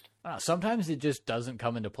Cloudburst. Sometimes it just doesn't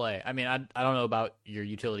come into play. I mean, I don't know about your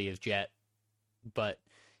utility as Jet, but,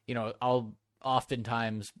 you know, I'll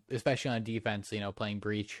oftentimes, especially on defense, you know, playing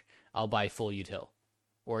Breach, I'll buy full util,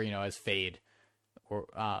 or, you know, as Fade, or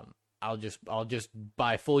I'll just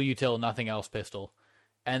buy full util, nothing else pistol,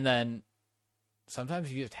 and then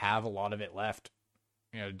sometimes you just have a lot of it left.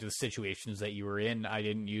 You know, the situations that you were in, I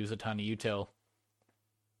didn't use a ton of util.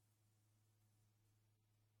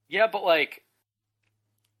 Yeah, but, like,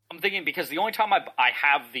 I'm thinking because the only time I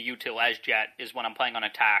have the util as Jet is when I'm playing on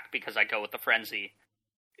attack because I go with the Frenzy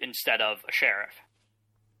instead of a Sheriff.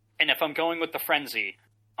 And if I'm going with the Frenzy,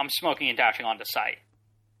 I'm smoking and dashing onto sight.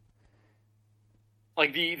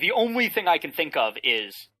 Like, the only thing I can think of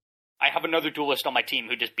is I have another duelist on my team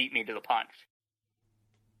who just beat me to the punch.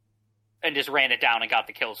 And just ran it down and got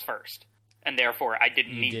the kills first. And therefore, I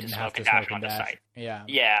didn't need to smoke and dash onto sight. Yeah.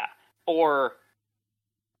 Yeah. Or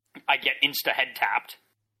I get insta-head tapped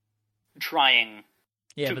trying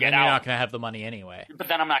to get out. But then you're not going to have the money anyway. But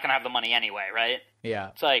then I'm not going to have the money anyway, right? Yeah.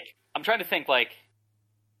 It's like, I'm trying to think, like...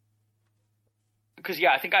 Because,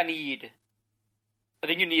 yeah, I think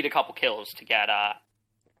you need a couple kills to get,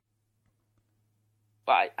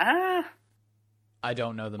 But, I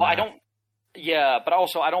don't know the well, math. I don't... Yeah, but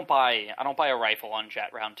also, I don't buy a rifle on Jet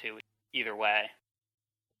round 2 either way.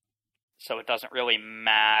 So it doesn't really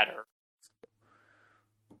matter.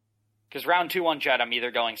 Because round 2 on Jet, I'm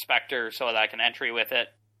either going Spectre so that I can entry with it,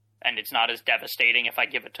 and it's not as devastating if I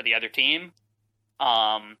give it to the other team.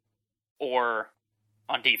 Or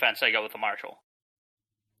on defense, I go with the Marshal.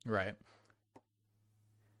 Right.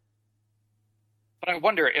 But I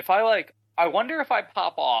wonder if I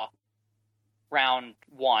pop off round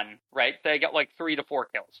 1, right? They get like 3 to 4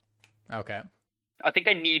 kills. Okay. I think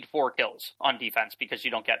I need 4 kills on defense because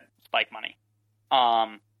you don't get spike money.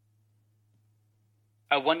 I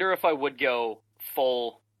wonder if I would go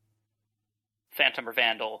full Phantom or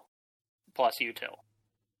Vandal plus util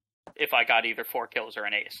if I got either 4 kills or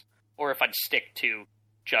an ace, or if I'd stick to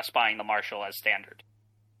just buying the Marshal as standard.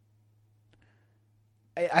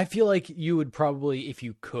 I feel like you would probably, if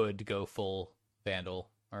you could, go full Vandal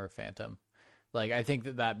or Phantom. Like, I think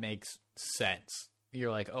that makes sense.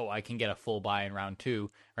 You're like, oh, I can get a full buy in round 2,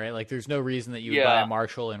 right? Like, there's no reason that you would buy a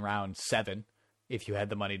Marshal in round 7 if you had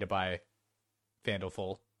the money to buy Vandal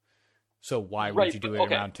full. So why would you do it in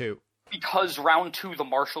round 2? Because round 2, the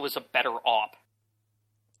Marshal is a better op.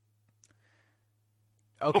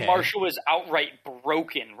 Okay. The Marshal is outright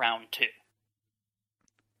broken round 2.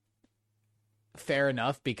 Fair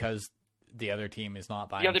enough, because the other team is not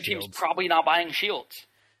buying The other shields. team's probably not buying shields.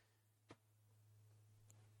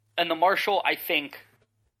 And the Marshal, I think,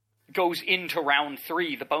 goes into round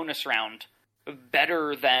 3, the bonus round,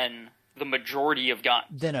 better than the majority of guns.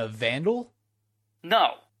 Than a Vandal?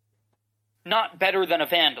 No. Not better than a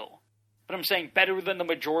Vandal. But I'm saying better than the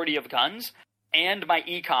majority of guns, and my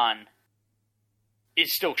Econ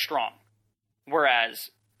is still strong. Whereas,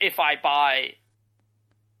 if I buy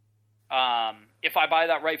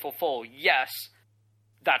that rifle full, yes,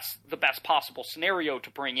 that's the best possible scenario to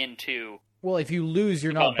bring into... Well, if you lose,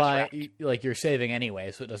 you're not buying... Like, you're saving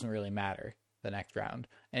anyway, so it doesn't really matter the next round.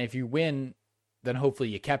 And if you win, then hopefully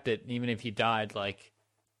you kept it. Even if you died, like,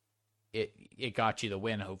 it got you the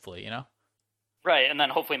win, hopefully, you know? Right, and then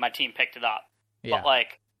hopefully my team picked it up. Yeah. But,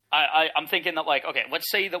 like, I'm thinking that, like, okay, let's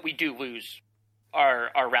say that we do lose our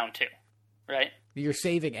round 2, right? You're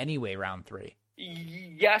saving anyway round 3.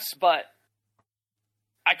 Yes, but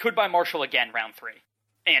I could buy Marshal again round 3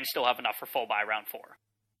 and still have enough for full buy round 4.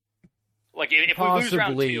 Like, if we lose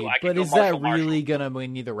round 2, I could but is Marshal, that really gonna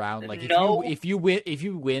win you the round? Like, no. if you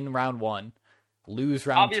win round 1, lose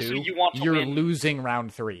round Obviously 2, you're win. Losing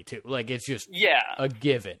round 3 too. Like, it's just a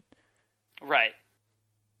given. Right.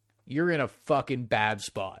 You're in a fucking bad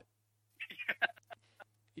spot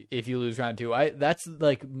if you lose round 2. That's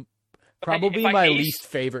like probably my least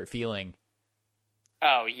favorite feeling.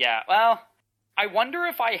 Oh yeah. Well, I wonder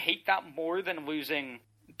if I hate that more than losing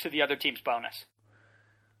to the other team's bonus.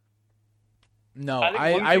 No,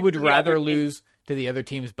 I would rather lose to the other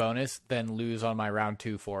team's bonus than lose on my round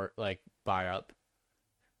 2 for, like, buy up.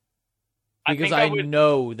 Because I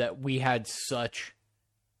know that we had such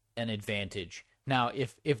an advantage. Now,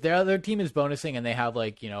 if the other team is bonusing and they have,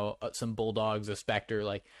 like, you know, some Bulldogs, a Spectre,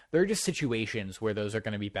 like, there are just situations where those are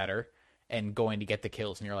going to be better and going to get the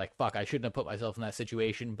kills. And you're like, fuck, I shouldn't have put myself in that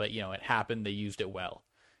situation, but, you know, it happened. They used it well.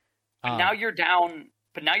 But now you're down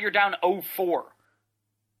 0-4.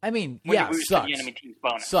 I mean, yeah, sucks. The enemy team's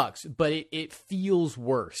bonus. Sucks, but it feels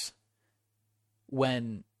worse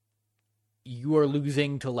when you are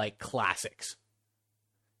losing to, like, classics.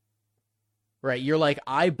 Right? You're like,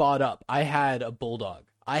 I bought up. I had a Bulldog.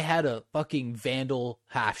 I had a fucking Vandal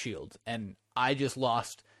half shield, and I just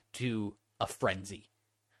lost to a Frenzy.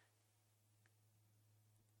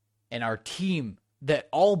 And our team that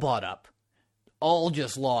all bought up all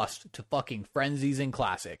just lost to fucking Frenzies and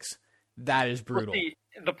classics. That is brutal.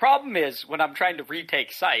 The problem is when I'm trying to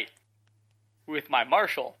retake site with my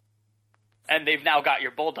Marshal, and they've now got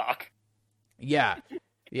your Bulldog. Yeah,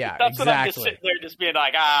 That's exactly. What I'm just sitting there just being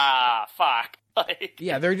like, fuck. Like,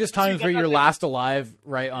 yeah, there are just times where you're last alive,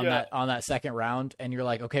 right, on that second round, and you're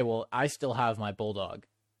like, okay, well, I still have my Bulldog,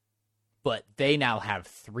 but they now have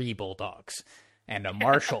 3 Bulldogs and a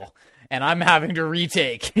Marshal, and I'm having to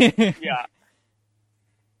retake. Yeah.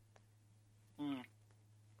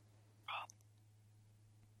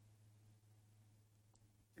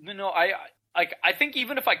 No, I think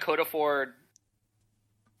even if I could afford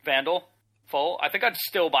Vandal full, I think I'd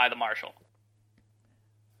still buy the Marshal.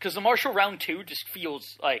 Because the Marshal round 2 just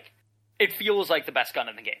feels like the best gun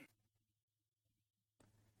in the game.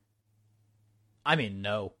 I mean,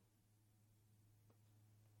 no.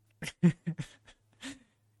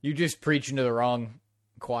 You're just preaching to the wrong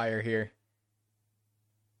choir here.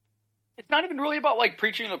 It's not even really about, like,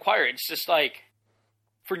 preaching to the choir. It's just, like,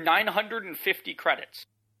 for 950 credits,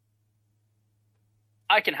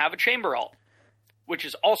 I can have a chamber ult, which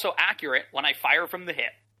is also accurate when I fire from the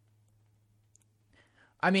hip.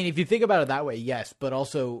 I mean, if you think about it that way, yes, but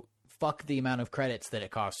also fuck the amount of credits that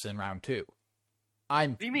it costs in round 2.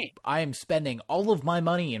 What do you mean? I am spending all of my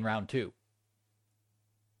money in round 2.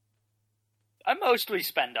 I mostly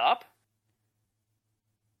spend up.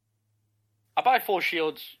 I buy full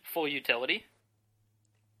shields, full utility.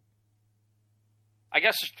 I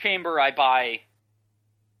guess chamber I buy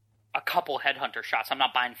a couple headhunter shots. I'm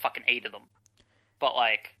not buying fucking 8 of them. But,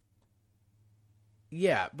 like...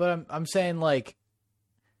 Yeah, but I'm saying, like,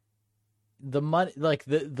 the money, like,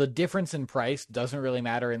 the difference in price doesn't really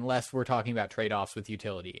matter unless we're talking about trade-offs with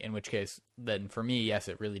utility, in which case, then for me, yes,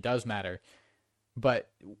 it really does matter. But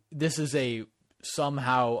this is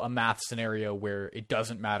somehow a math scenario where it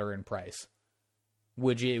doesn't matter in price.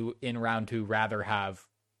 would you in round 2 rather have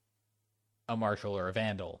a Marshal or a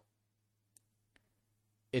Vandal?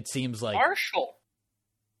 It seems like Marshal.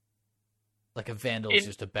 Like a Vandal is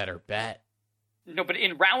just a better bet. No, but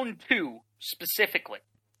in round 2 specifically,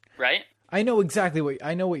 right? I know exactly what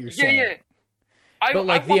you're saying. Yeah. But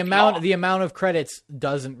like the amount of credits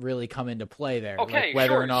doesn't really come into play there. Okay, like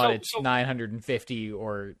whether sure. or not it's 950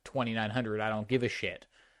 or 2900, I don't give a shit.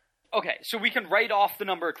 Okay, so we can write off the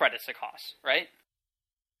number of credits it costs, right?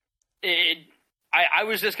 I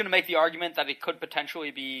was just going to make the argument that it could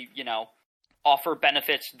potentially be, offer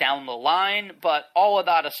benefits down the line, but all of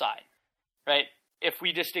that aside, right? If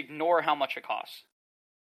we just ignore how much it costs,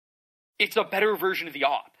 it's a better version of the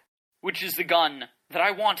AWP, which is the gun that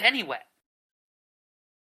I want anyway.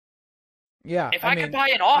 Yeah, if I could buy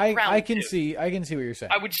an AWP round I can 2, see what you're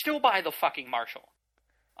saying. I would still buy the fucking Marshal.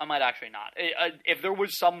 I might actually not. If there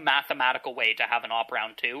was some mathematical way to have an AWP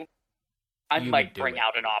round 2, I might bring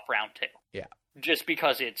out an AWP round 2. Yeah. Just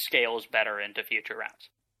because it scales better into future rounds.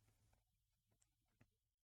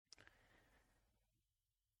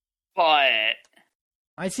 But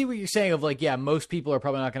I see what you're saying of like, yeah, most people are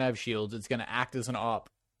probably not going to have shields. It's going to act as an AWP.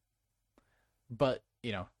 But,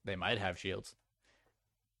 they might have shields.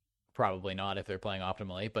 Probably not if they're playing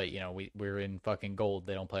optimally, but, we're in fucking gold.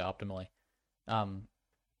 They don't play optimally. Yeah,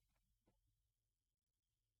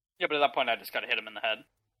 but at that point, I just got to hit him in the head.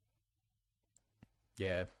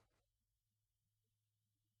 Yeah.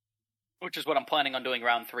 Which is what I'm planning on doing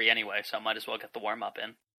round 3 anyway, so I might as well get the warm-up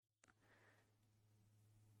in.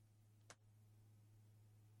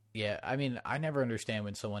 Yeah, I mean, I never understand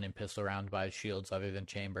when someone in pistol round buys shields other than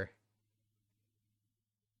chamber.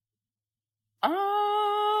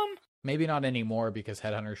 Maybe not anymore because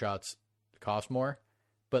headhunter shots cost more,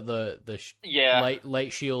 but the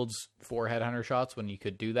light shields for headhunter shots when you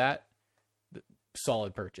could do that,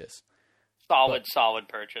 solid purchase. Solid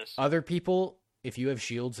purchase. Other people, if you have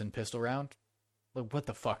shields in pistol round, like, what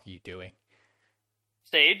the fuck are you doing?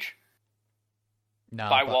 Sage? No.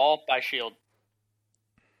 Buy wall, buy shield.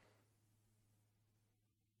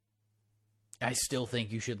 I still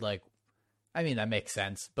think you should, that makes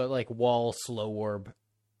sense, but, wall, slow orb,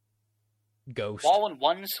 ghost. Wall and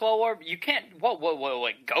 1 slow orb? You can't... What,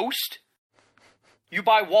 ghost? You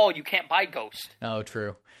buy wall, you can't buy ghost. Oh,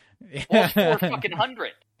 true. Wall's 4 fucking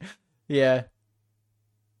 100. Yeah.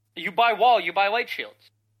 You buy wall, you buy light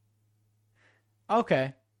shields.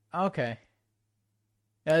 Okay.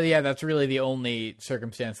 Yeah, that's really the only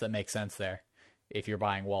circumstance that makes sense there, if you're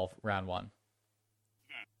buying wall round 1.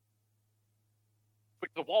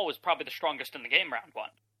 Which the wall was probably the strongest in the game round 1.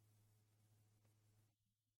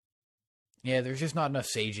 Yeah, there's just not enough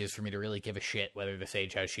sages for me to really give a shit whether the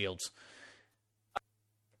sage has shields.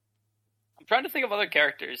 I'm trying to think of other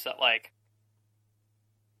characters that, I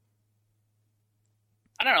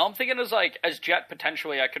don't know, I'm thinking as Jet,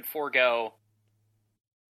 potentially I could forego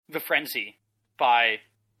the Frenzy by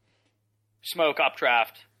smoke,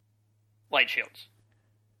 updraft, light shields.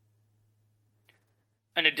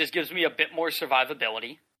 And it just gives me a bit more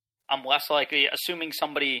survivability. I'm less likely, assuming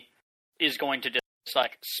somebody is going to just,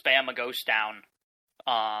 spam a ghost down.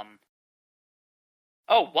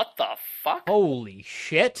 Oh, what the fuck? Holy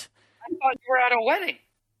shit. I thought you were at a wedding.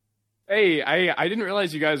 Hey, I didn't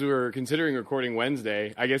realize you guys were considering recording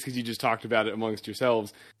Wednesday. I guess because you just talked about it amongst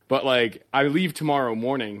yourselves. But, I leave tomorrow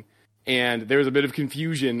morning, and there was a bit of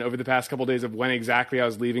confusion over the past couple days of when exactly I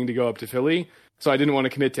was leaving to go up to Philly. So I didn't want to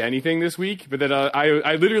commit to anything this week. But then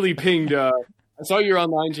I literally pinged... I saw your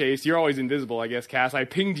online, Chase. You're always invisible, I guess, Cass. I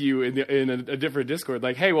pinged you in a different Discord,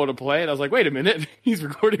 hey, want to play? And I was like, wait a minute. He's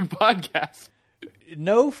recording podcast.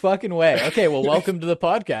 No fucking way. Okay, well, welcome to the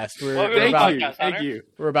podcast. Thank you.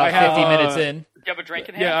 We're about 50 minutes in. Do you have a drink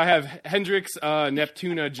in hand? Yeah, I have Hendrick's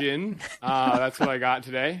Neptuna gin. That's what I got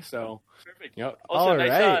today. So, perfect. Yep. Also, All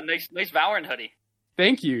right. nice Valorant hoodie.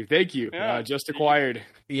 Thank you. Yeah. Just acquired.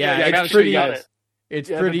 Yeah, I gotta it's show you pretty. guys. It's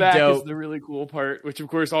Yeah, pretty the back dope. is the really cool part, which of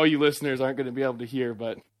course all you listeners aren't going to be able to hear.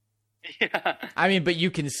 But Yeah. I mean, but you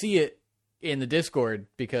can see it in the Discord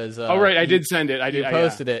because. Oh right, I did send it. You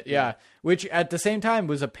posted it, yeah. Which at the same time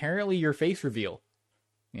was apparently your face reveal.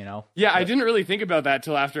 Yeah, but, I didn't really think about that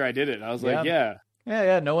till after I did it. I was like, yeah.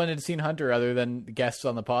 No one had seen Hunter other than the guests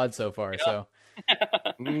on the pod so far. Yeah. So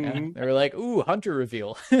Mm-hmm. they were like, "Ooh, Hunter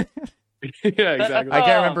reveal." Yeah, exactly. I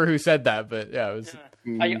can't remember who said that, but yeah, it was.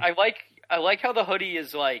 Yeah. I like how the hoodie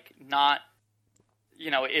is not,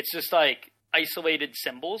 it's just isolated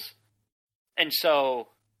symbols, and so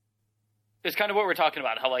it's kind of what we're talking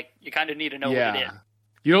about. How you kind of need to know what it is.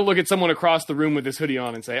 You don't look at someone across the room with this hoodie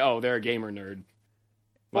on and say, "Oh, they're a gamer nerd."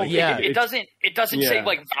 Well, it doesn't say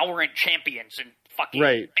Valorant champions and fucking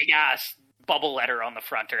big ass bubble letter on the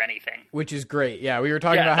front or anything. Which is great. Yeah, we were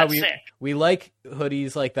talking about how that's sick. we like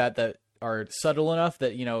hoodies like that are subtle enough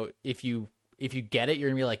that, you know, if you get it, you're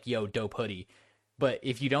gonna be like, yo, dope hoodie. But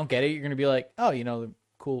if you don't get it, you're gonna be like, oh, you know,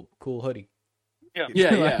 cool hoodie. Yeah.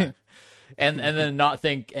 Yeah. and then not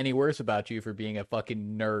think any worse about you for being a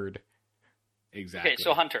fucking nerd. Exactly. Okay,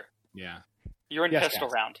 so Hunter, Yeah. you're in Yes, pistol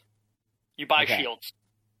guys. round. You buy Okay. shields.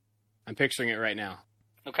 I'm picturing it right now.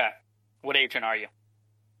 Okay. What agent are you?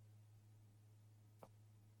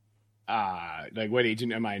 Like what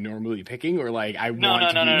agent am I normally picking, or like I No, want no,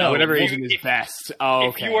 to no, be no, no. whatever If- agent is if- best? Oh,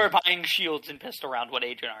 okay. If you are buying shields in pistol round, what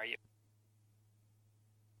agent are you?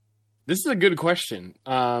 This is a good question.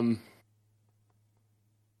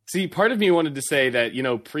 See, part of me wanted to say that, you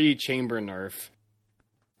know, pre-chamber nerf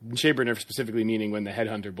specifically meaning when the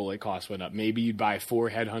headhunter bullet cost went up, maybe you'd buy 4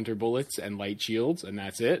 headhunter bullets and light shields, and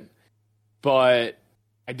that's it. But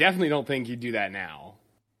I definitely don't think you'd do that now.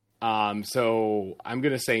 So I'm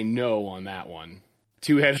gonna say no on that one.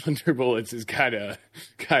 2 headhunter bullets is kind of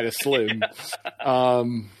slim.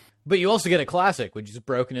 But you also get a classic, which is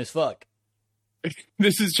broken as fuck.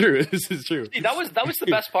 This is true. This is true. See, that was the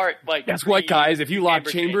best part. Like, Guess what, guys? If you lock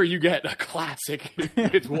Chamber chamber, you get a classic.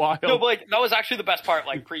 It's wild. No, but like that was actually the best part.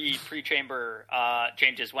 Like pre chamber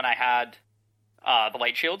changes when I had the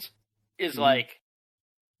light shields is like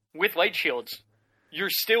with light shields, you're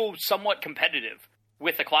still somewhat competitive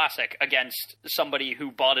with the classic against somebody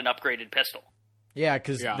who bought an upgraded pistol. Yeah,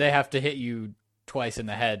 because Yeah. they have to hit you twice in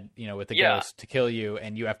the head, you know, with the Yeah. ghost to kill you,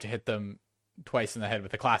 and you have to hit them twice in the head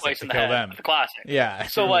with the classic Twice to in the kill head them. with the classic. Yeah.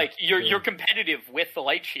 So like you're True. competitive with the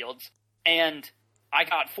light shields, and I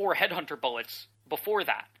got 4 headhunter bullets before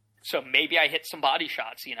that. So maybe I hit some body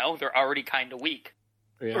shots. You know, they're already kind of weak.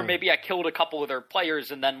 Yeah. Or maybe I killed a couple of their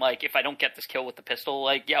players, and then, like, if I don't get this kill with the pistol,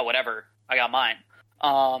 like, yeah, whatever, I got mine.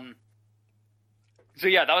 So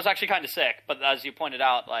yeah, that was actually kind of sick, but as you pointed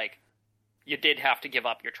out, like, you did have to give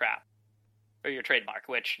up your trap, or your trademark,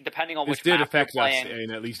 which, depending on This which did map affect you're us playing...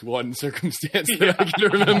 in at least one circumstance that I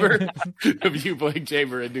can remember of you playing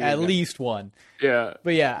chamber and doing At that. least one. Yeah.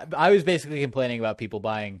 But yeah, I was basically complaining about people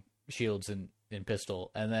buying shields in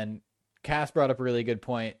pistol, and then Cass brought up a really good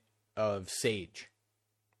point of Sage.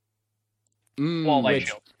 Wall light which-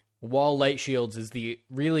 shields. Wall light shields is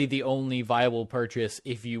really the only viable purchase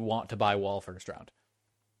if you want to buy wall first round.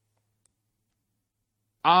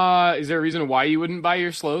 Is there a reason why you wouldn't buy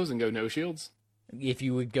your slows and go no shields? If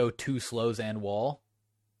you would go 2 slows and wall,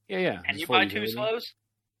 Yeah. And you Just buy full 2 utility. slows?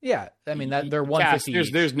 yeah, I mean that they're Cass, 150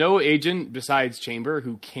 each. there's no agent besides chamber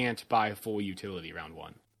who can't buy full utility round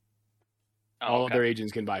 1. Oh, All okay. other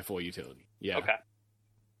agents can buy full utility. Yeah. Okay.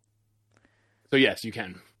 So yes, you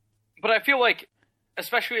can. But I feel like,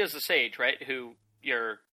 especially as a Sage, right, who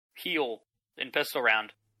your heal in pistol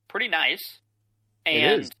round, pretty nice. It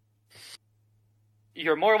And is.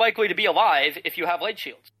 you're more likely to be alive if you have light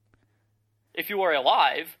shields. If you are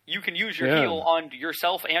alive, you can use your Yeah. heal on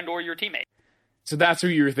yourself and or your teammate. So that's who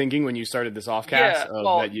you were thinking when you started this off cast? Yeah,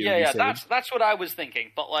 well, that you, yeah, you yeah. saved? That's what I was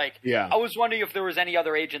thinking. But like, Yeah. I was wondering if there was any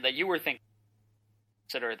other agent that you were thinking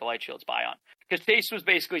consider the light shields buy on, because Chase was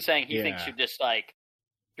basically saying he thinks Yeah. you just like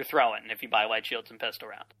you're throwing if you buy light shields and pistol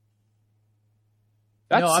round.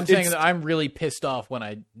 No, I'm saying it's- that I'm really pissed off when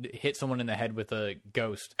I hit someone in the head with a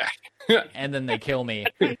ghost, and then they kill me.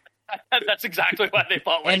 That's exactly why they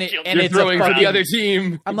bought light And it- shields. and You're it's a throwing for fucking- the other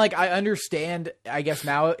team. I'm like, I understand, I guess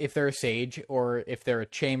now if they're a Sage or if they're a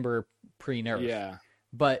Chamber pre-nerf. Yeah.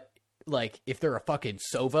 But, like, if they're a fucking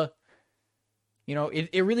Sova, you know,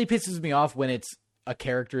 it really pisses me off when it's a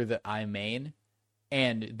character that I main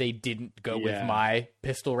and they didn't go with Yeah. my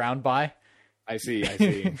pistol round buy, I see. I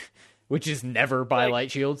see. which is never buy Like-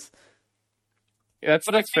 light shields. Yeah,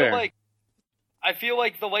 But that's fair. I feel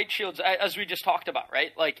like the light shields, as we just talked about,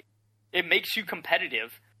 right? Like, it makes you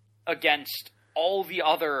competitive against all the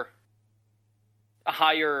other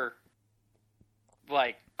higher,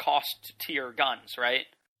 like, cost tier guns, right?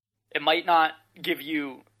 It might not give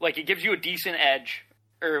you, like, it gives you a decent edge,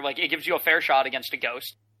 or, like, it gives you a fair shot against a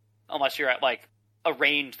ghost, unless you're at, like, a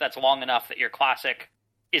range that's long enough that your classic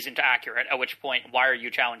isn't accurate, at which point, why are you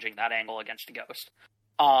challenging that angle against a ghost?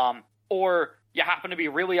 Or you happen to be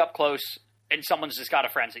really up close and someone's just got a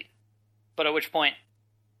frenzy, but at which point,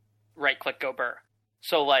 right click, go burr.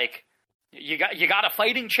 So like, you got a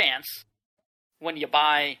fighting chance when you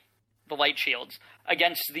buy the light shields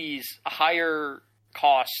against these higher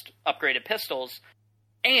cost upgraded pistols,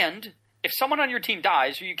 and if someone on your team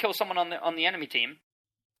dies or you kill someone on the enemy team,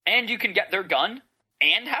 and you can get their gun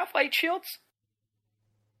and have light shields,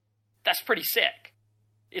 that's pretty sick.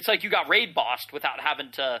 It's like you got raid bossed without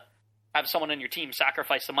having to have someone on your team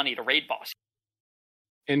sacrifice the money to raid boss.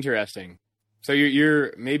 Interesting. So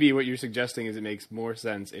you're maybe what you're suggesting is it makes more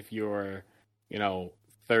sense if you're,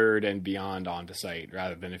 third and beyond onto site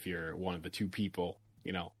rather than if you're one of the two people,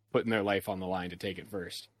 putting their life on the line to take it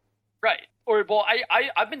first. Right. Or, well,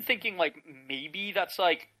 I've been thinking, like, maybe that's,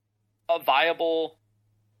 like, a viable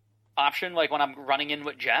option, like, when I'm running in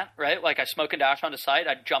with Jet, right? Like, I smoke and dash onto site,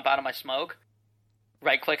 I jump out of my smoke,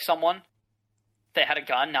 right-click someone, they had a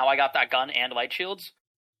gun, now I got that gun and light shields,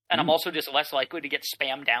 and I'm also just less likely to get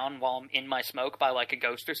spammed down while I'm in my smoke by, like, a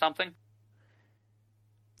ghost or something.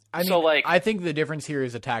 I think the difference here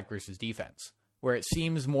is attack versus defense, where it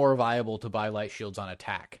seems more viable to buy light shields on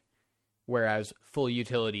attack, whereas full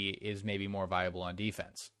utility is maybe more viable on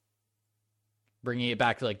defense. Bringing it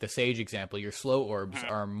back to like the Sage example, your slow orbs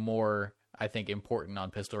are more, I think, important on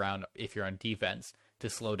pistol round if you're on defense to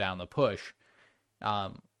slow down the push.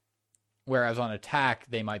 Whereas on attack,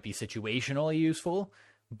 they might be situationally useful,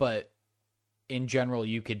 but in general,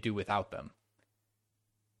 you could do without them.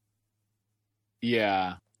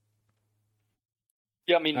 Yeah.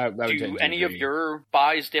 Yeah, I mean, do any of your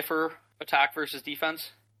buys differ attack versus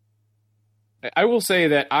defense? I will say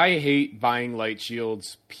that I hate buying light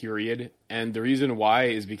shields, period. And the reason why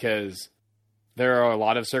is because there are a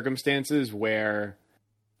lot of circumstances where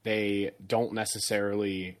they don't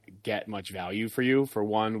necessarily get much value for you. For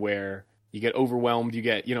one, where you get overwhelmed, you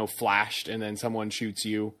get, flashed, and then someone shoots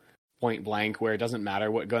you point blank where it doesn't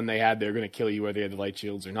matter what gun they had, they're going to kill you whether they had the light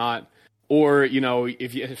shields or not. Or, even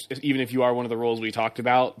if you are one of the roles we talked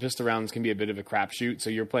about, pistol rounds can be a bit of a crapshoot. So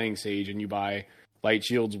you're playing Sage and you buy light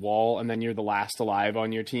shields wall, and then you're the last alive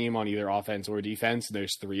on your team on either offense or defense.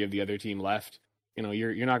 There's 3 of the other team left.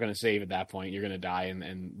 You're not going to save at that point. You're going to die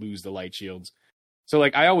and lose the light shields. So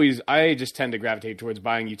like I just tend to gravitate towards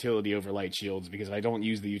buying utility over light shields because if I don't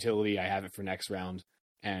use the utility, I have it for next round.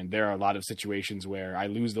 And there are a lot of situations where I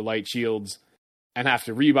lose the light shields and have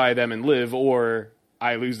to rebuy them and live, or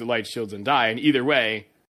I lose the light shields and die. And either way,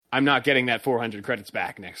 I'm not getting that 400 credits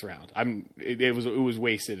back next round. It was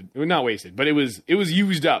wasted. Not wasted, but it was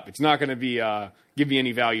used up. It's not going to be give me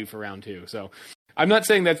any value for round 2. So I'm not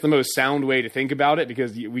saying that's the most sound way to think about it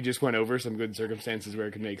because we just went over some good circumstances where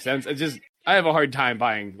it could make sense. I have a hard time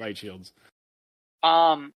buying light shields.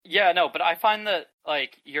 Yeah, no, but I find that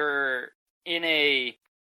like you're in a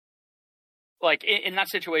in that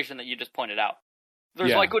situation that you just pointed out.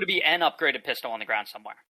 There's likely to be an upgraded pistol on the ground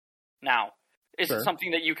somewhere. Now, is it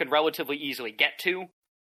something that you can relatively easily get to?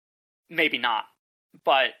 Maybe not.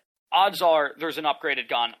 But odds are there's an upgraded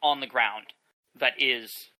gun on the ground that is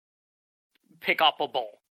pick-upable,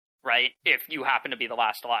 right? If you happen to be the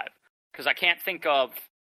last alive. Because I can't think of,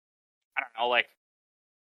 I don't know,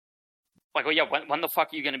 well, yeah, when the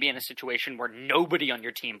fuck are you going to be in a situation where nobody on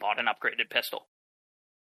your team bought an upgraded pistol?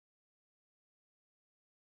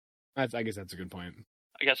 I guess that's a good point.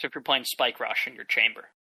 I guess if you're playing Spike Rush in your chamber.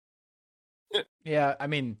 Yeah, I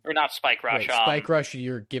mean... Or not Spike Rush. Wait, Spike Rush,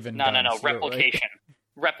 you're given... No, Replication.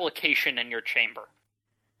 Replication in your chamber.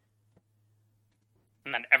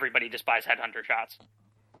 And then everybody just buys headhunter shots.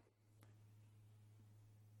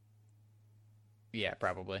 Yeah,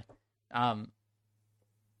 probably.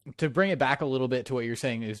 To bring it back a little bit to what you're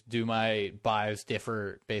saying is, do my buys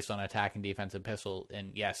differ based on attack and defense and pistol?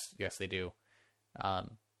 And yes, they do.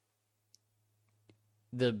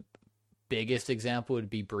 The biggest example would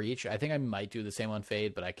be Breach. I think I might do the same on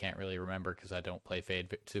Fade, but I can't really remember because I don't play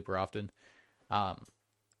Fade super often.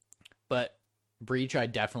 But Breach, I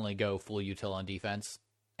definitely go full util on defense,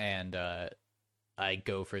 and I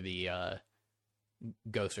go for the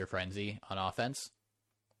Ghost or Frenzy on offense.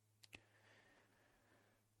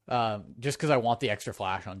 Just because I want the extra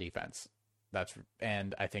flash on defense.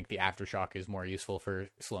 And I think the Aftershock is more useful for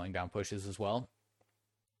slowing down pushes as well.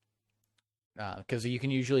 Because you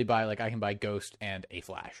can usually buy, I can buy Ghost and a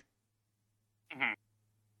flash.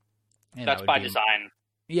 Mm-hmm. That's by design.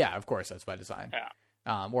 Yeah, of course, that's by design.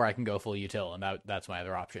 Yeah. Or I can go full util, and that's my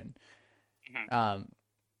other option. Mm-hmm.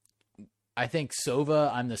 I think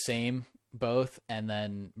Sova, I'm the same, both, and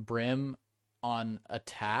then Brim on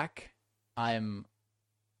attack,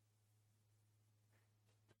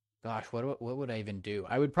 Gosh, what would I even do?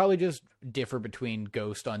 I would probably just differ between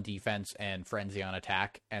Ghost on defense and Frenzy on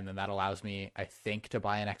attack, and then that allows me, I think, to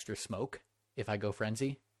buy an extra smoke if I go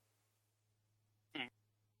Frenzy.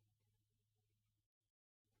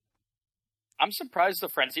 I'm surprised the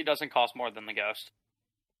Frenzy doesn't cost more than the Ghost.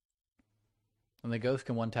 And the Ghost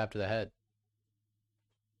can one tap to the head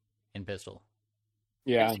in pistol.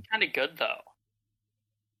 Yeah. It's kind of good, though.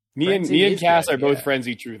 Me and Cass are both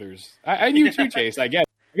Frenzy truthers. I knew too, Chase, I guess.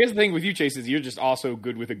 I guess the thing with you, Chase, is you're just also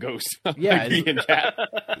good with a Ghost. Yeah. Like me and Cat.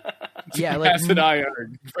 Yeah, like Pass and I are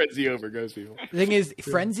Frenzy over Ghost people. the thing is,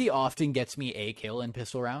 Frenzy often gets me a kill in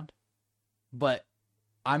pistol round, but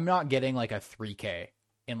I'm not getting like a 3K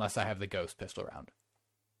unless I have the Ghost pistol round.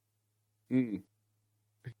 Mm.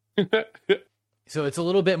 So it's a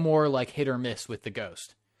little bit more like hit or miss with the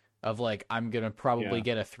Ghost. Of like, I'm going to probably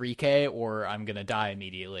get a 3K or I'm going to die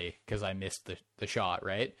immediately because I missed the shot,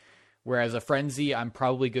 right? Whereas a Frenzy, I'm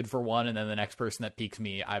probably good for one, and then the next person that peeks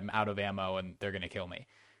me, I'm out of ammo and they're going to kill me.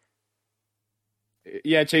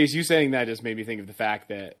 Yeah, Chase, you saying that just made me think of the fact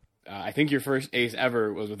that I think your first ace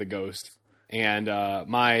ever was with a Ghost. And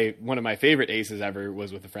one of my favorite aces ever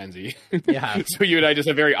was with a Frenzy. Yeah. So you and I just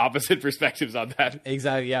have very opposite perspectives on that.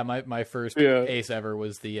 Exactly. Yeah, my first ace ever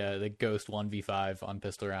was the Ghost 1v5 on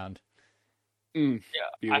pistol round. Yeah,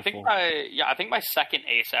 Beautiful. I think my second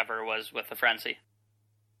ace ever was with the Frenzy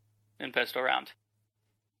in pistol round.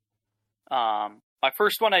 My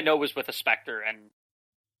first one I know was with a Spectre, and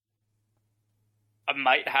I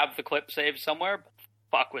might have the clip saved somewhere, but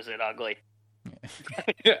fuck was it ugly.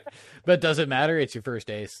 But does it matter? It's your first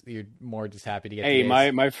ace. You're more just happy to get Hey, the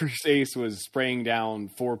ace. my first ace was spraying down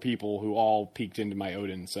 4 people who all peeked into my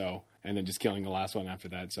Odin, and then just killing the last one after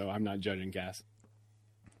that. So I'm not judging Cass.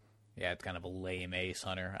 Yeah, it's kind of a lame ace,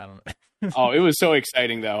 Hunter. I don't. Oh, it was so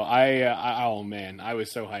exciting though. Oh man, I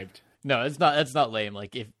was so hyped. No, it's not. It's not lame.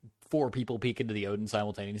 Like if 4 people peek into the Odin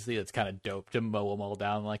simultaneously, that's kind of dope to mow them all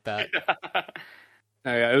down like that.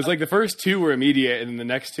 Yeah, it was like the first 2 were immediate, and then the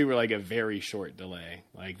next 2 were like a very short delay.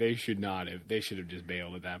 Like they should have just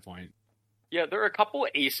bailed at that point. Yeah, there are a couple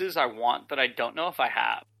aces I want that I don't know if I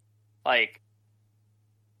have. Like,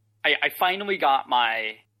 I finally got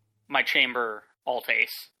my chamber alt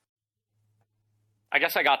ace. I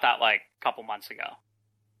guess I got that like a couple months ago,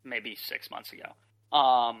 maybe 6 months ago.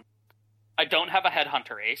 I don't have a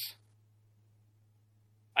headhunter ace.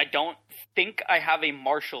 I don't think I have a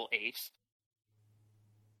martial ace.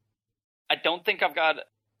 I don't think I've got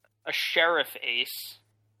a sheriff ace,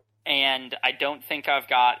 and I don't think I've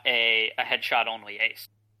got a headshot only ace.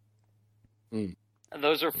 Mm. Hmm.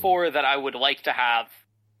 Those are 4 that I would like to have.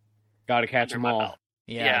 Gotta catch them all.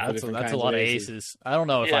 Yeah, that's different a kinds lot of of aces. aces. I don't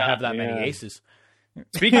know if I Yeah. have that many Yeah. aces.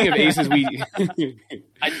 Speaking of aces,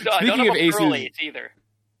 I don't have a pearl ace either.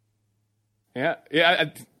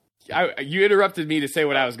 You interrupted me to say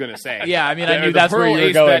what I was going to say. Yeah, I mean, I knew The that's where Pearl you were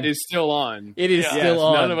ace going. bet is still on. It is Yeah. still Yes,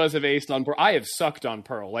 on. none of us have aced on Pearl. I have sucked on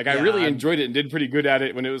Pearl. Like, I Yeah, really I'm- enjoyed it and did pretty good at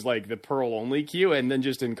it when it was like the Pearl only queue, and then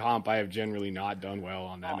just in comp, I have generally not done well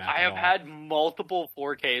on that map. I at have all. had multiple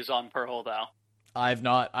 4Ks on Pearl, though. I've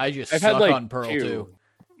not. I just I've suck had like on Pearl 2. too.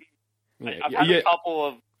 I've had a couple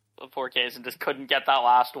of 4Ks and just couldn't get that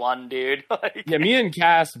last one, dude. Like, Yeah, me and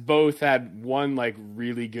Cass both had one like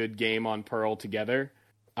really good game on Pearl together.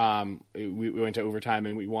 We went to overtime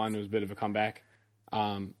and we won. It was a bit of a comeback.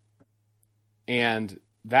 And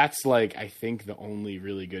that's like I think the only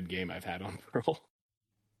really good game I've had on Pearl.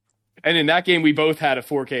 And in that game, we both had a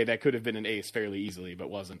 4K that could have been an ace fairly easily, but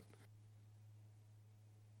wasn't.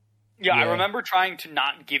 yeah, I Yeah. remember trying to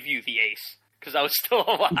not give you the ace because I was still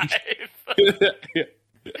alive.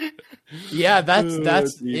 Yeah, that's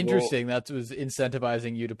That's evil. interesting. That was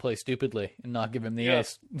incentivizing you to play stupidly and not give him the Yeah.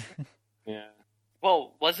 ace. Yeah.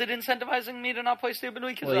 Well, was it incentivizing me to not play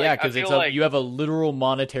stupidly? Well, yeah, because I feel like you have a literal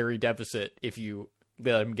monetary deficit if you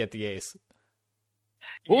get the ace.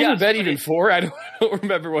 What was Yes, the bet but even for? I don't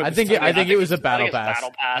remember what. I think the it was a I think battle it's pass.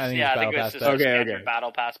 Battle pass. I think Yeah, it's I think battle it was pass just a bet. standard Okay.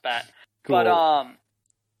 battle pass bet. Cool. But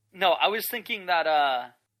no, I was thinking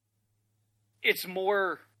that it's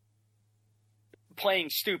more playing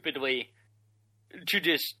stupidly to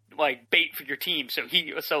just like bait for your team,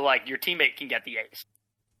 so like your teammate can get the ace,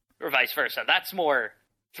 or vice versa. That's more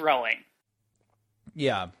throwing.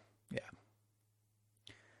 Yeah.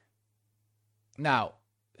 Now,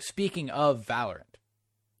 speaking of Valorant,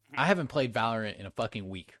 I haven't played Valorant in a fucking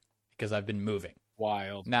week because I've been moving.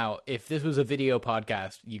 Wild. Now, if this was a video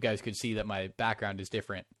podcast, you guys could see that my background is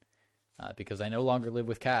different because I no longer live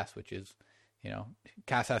with Cass, which is,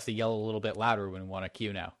 Cass has to yell a little bit louder when we want to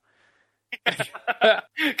queue now.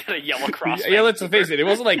 Gotta yell across. Yeah, let's face it. It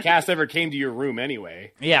wasn't like Cass ever came to your room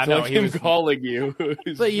anyway. Yeah, So no, like he him was. calling you.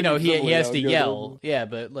 But he has to Go yell. Yeah,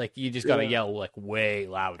 but like you just gotta Yeah. yell like way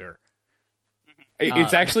louder.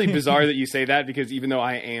 It's actually bizarre that you say that because even though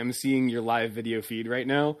I am seeing your live video feed right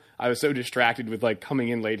now, I was so distracted with like coming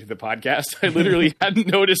in late to the podcast. I literally hadn't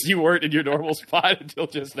noticed you weren't in your normal spot until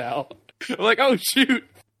just now. I'm like, oh shoot,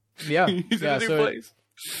 Yeah, he's yeah. in a new So place.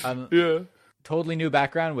 yeah, totally new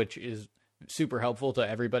background, which is super helpful to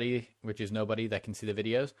everybody, which is nobody that can see the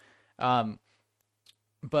videos.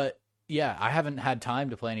 But yeah, I haven't had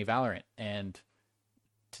time to play any Valorant, and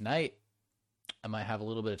tonight I might have a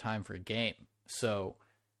little bit of time for a game. So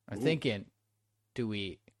I'm Ooh. thinking, do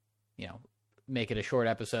we, make it a short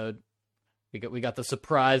episode? We got the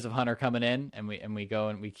surprise of Hunter coming in, and we go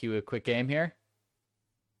and we cue a quick game here.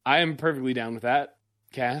 I am perfectly down with that,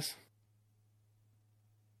 Cass.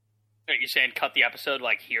 Are you saying cut the episode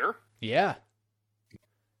like here? Yeah.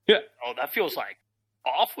 Oh, that feels like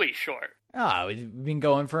awfully short. We've been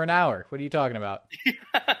going for an hour. What are you talking about?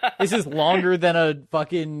 This is longer than a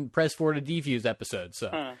fucking Press 4 to Defuse episode, so.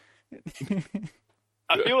 Huh.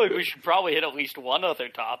 I feel like we should probably hit at least one other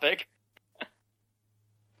topic.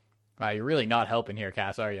 Wow, you're really not helping here,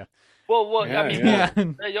 Cass, are you? Well, Yeah, I mean, yeah.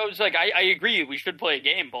 I was like, I agree, we should play a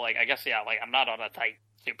game, but like, I guess, yeah, like, I'm not on a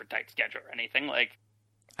super tight schedule or anything. Like,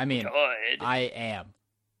 I mean, good. I am.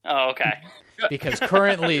 Oh, okay. Because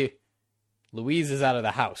currently, Louise is out of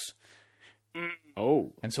the house. Mm,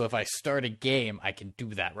 Oh. And so if I start a game, I can do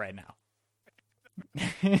that right now.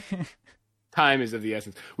 Time is of the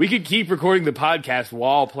essence. We could keep recording the podcast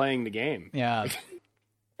while playing the game. Yeah.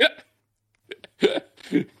 yeah,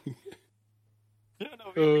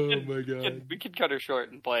 no, My God. we could cut her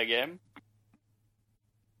short and play a game.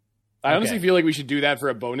 I honestly Okay. feel like we should do that for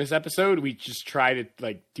a bonus episode. We just try to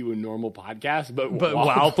like do a normal podcast, but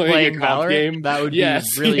while playing a comp Valorant, game. that would Yes,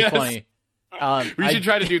 be really yes. funny. We should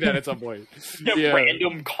try to do that at some point. Yeah.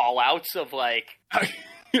 Random call-outs of, like,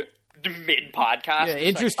 mid-podcast. Yeah,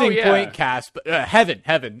 It's interesting oh, yeah. point, Cass. But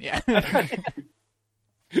heaven. Yeah.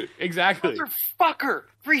 Exactly. Like, motherfucker!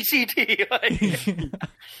 3CT! Like,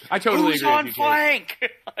 I totally who's agree on with you, flank?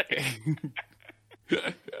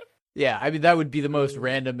 Like, Yeah, I mean that would be the most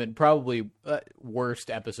random and probably worst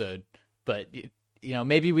episode. But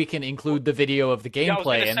maybe we can include the video of the yeah, I was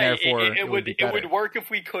gameplay, gonna and say, therefore it would be better. would work if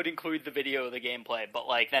we could include the video of the gameplay, but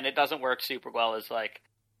like then it doesn't work super well as like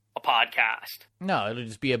a podcast. No, it'll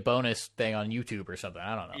just be a bonus thing on YouTube or something.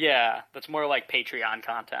 I don't know. Yeah, that's more like Patreon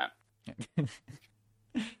content.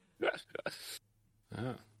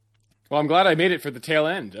 Oh. Well, I'm glad I made it for the tail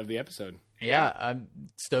end of the episode. Yeah, I'm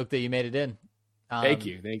stoked that you made it in. Thank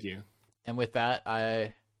you. And with that,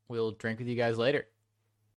 I will drink with you guys later.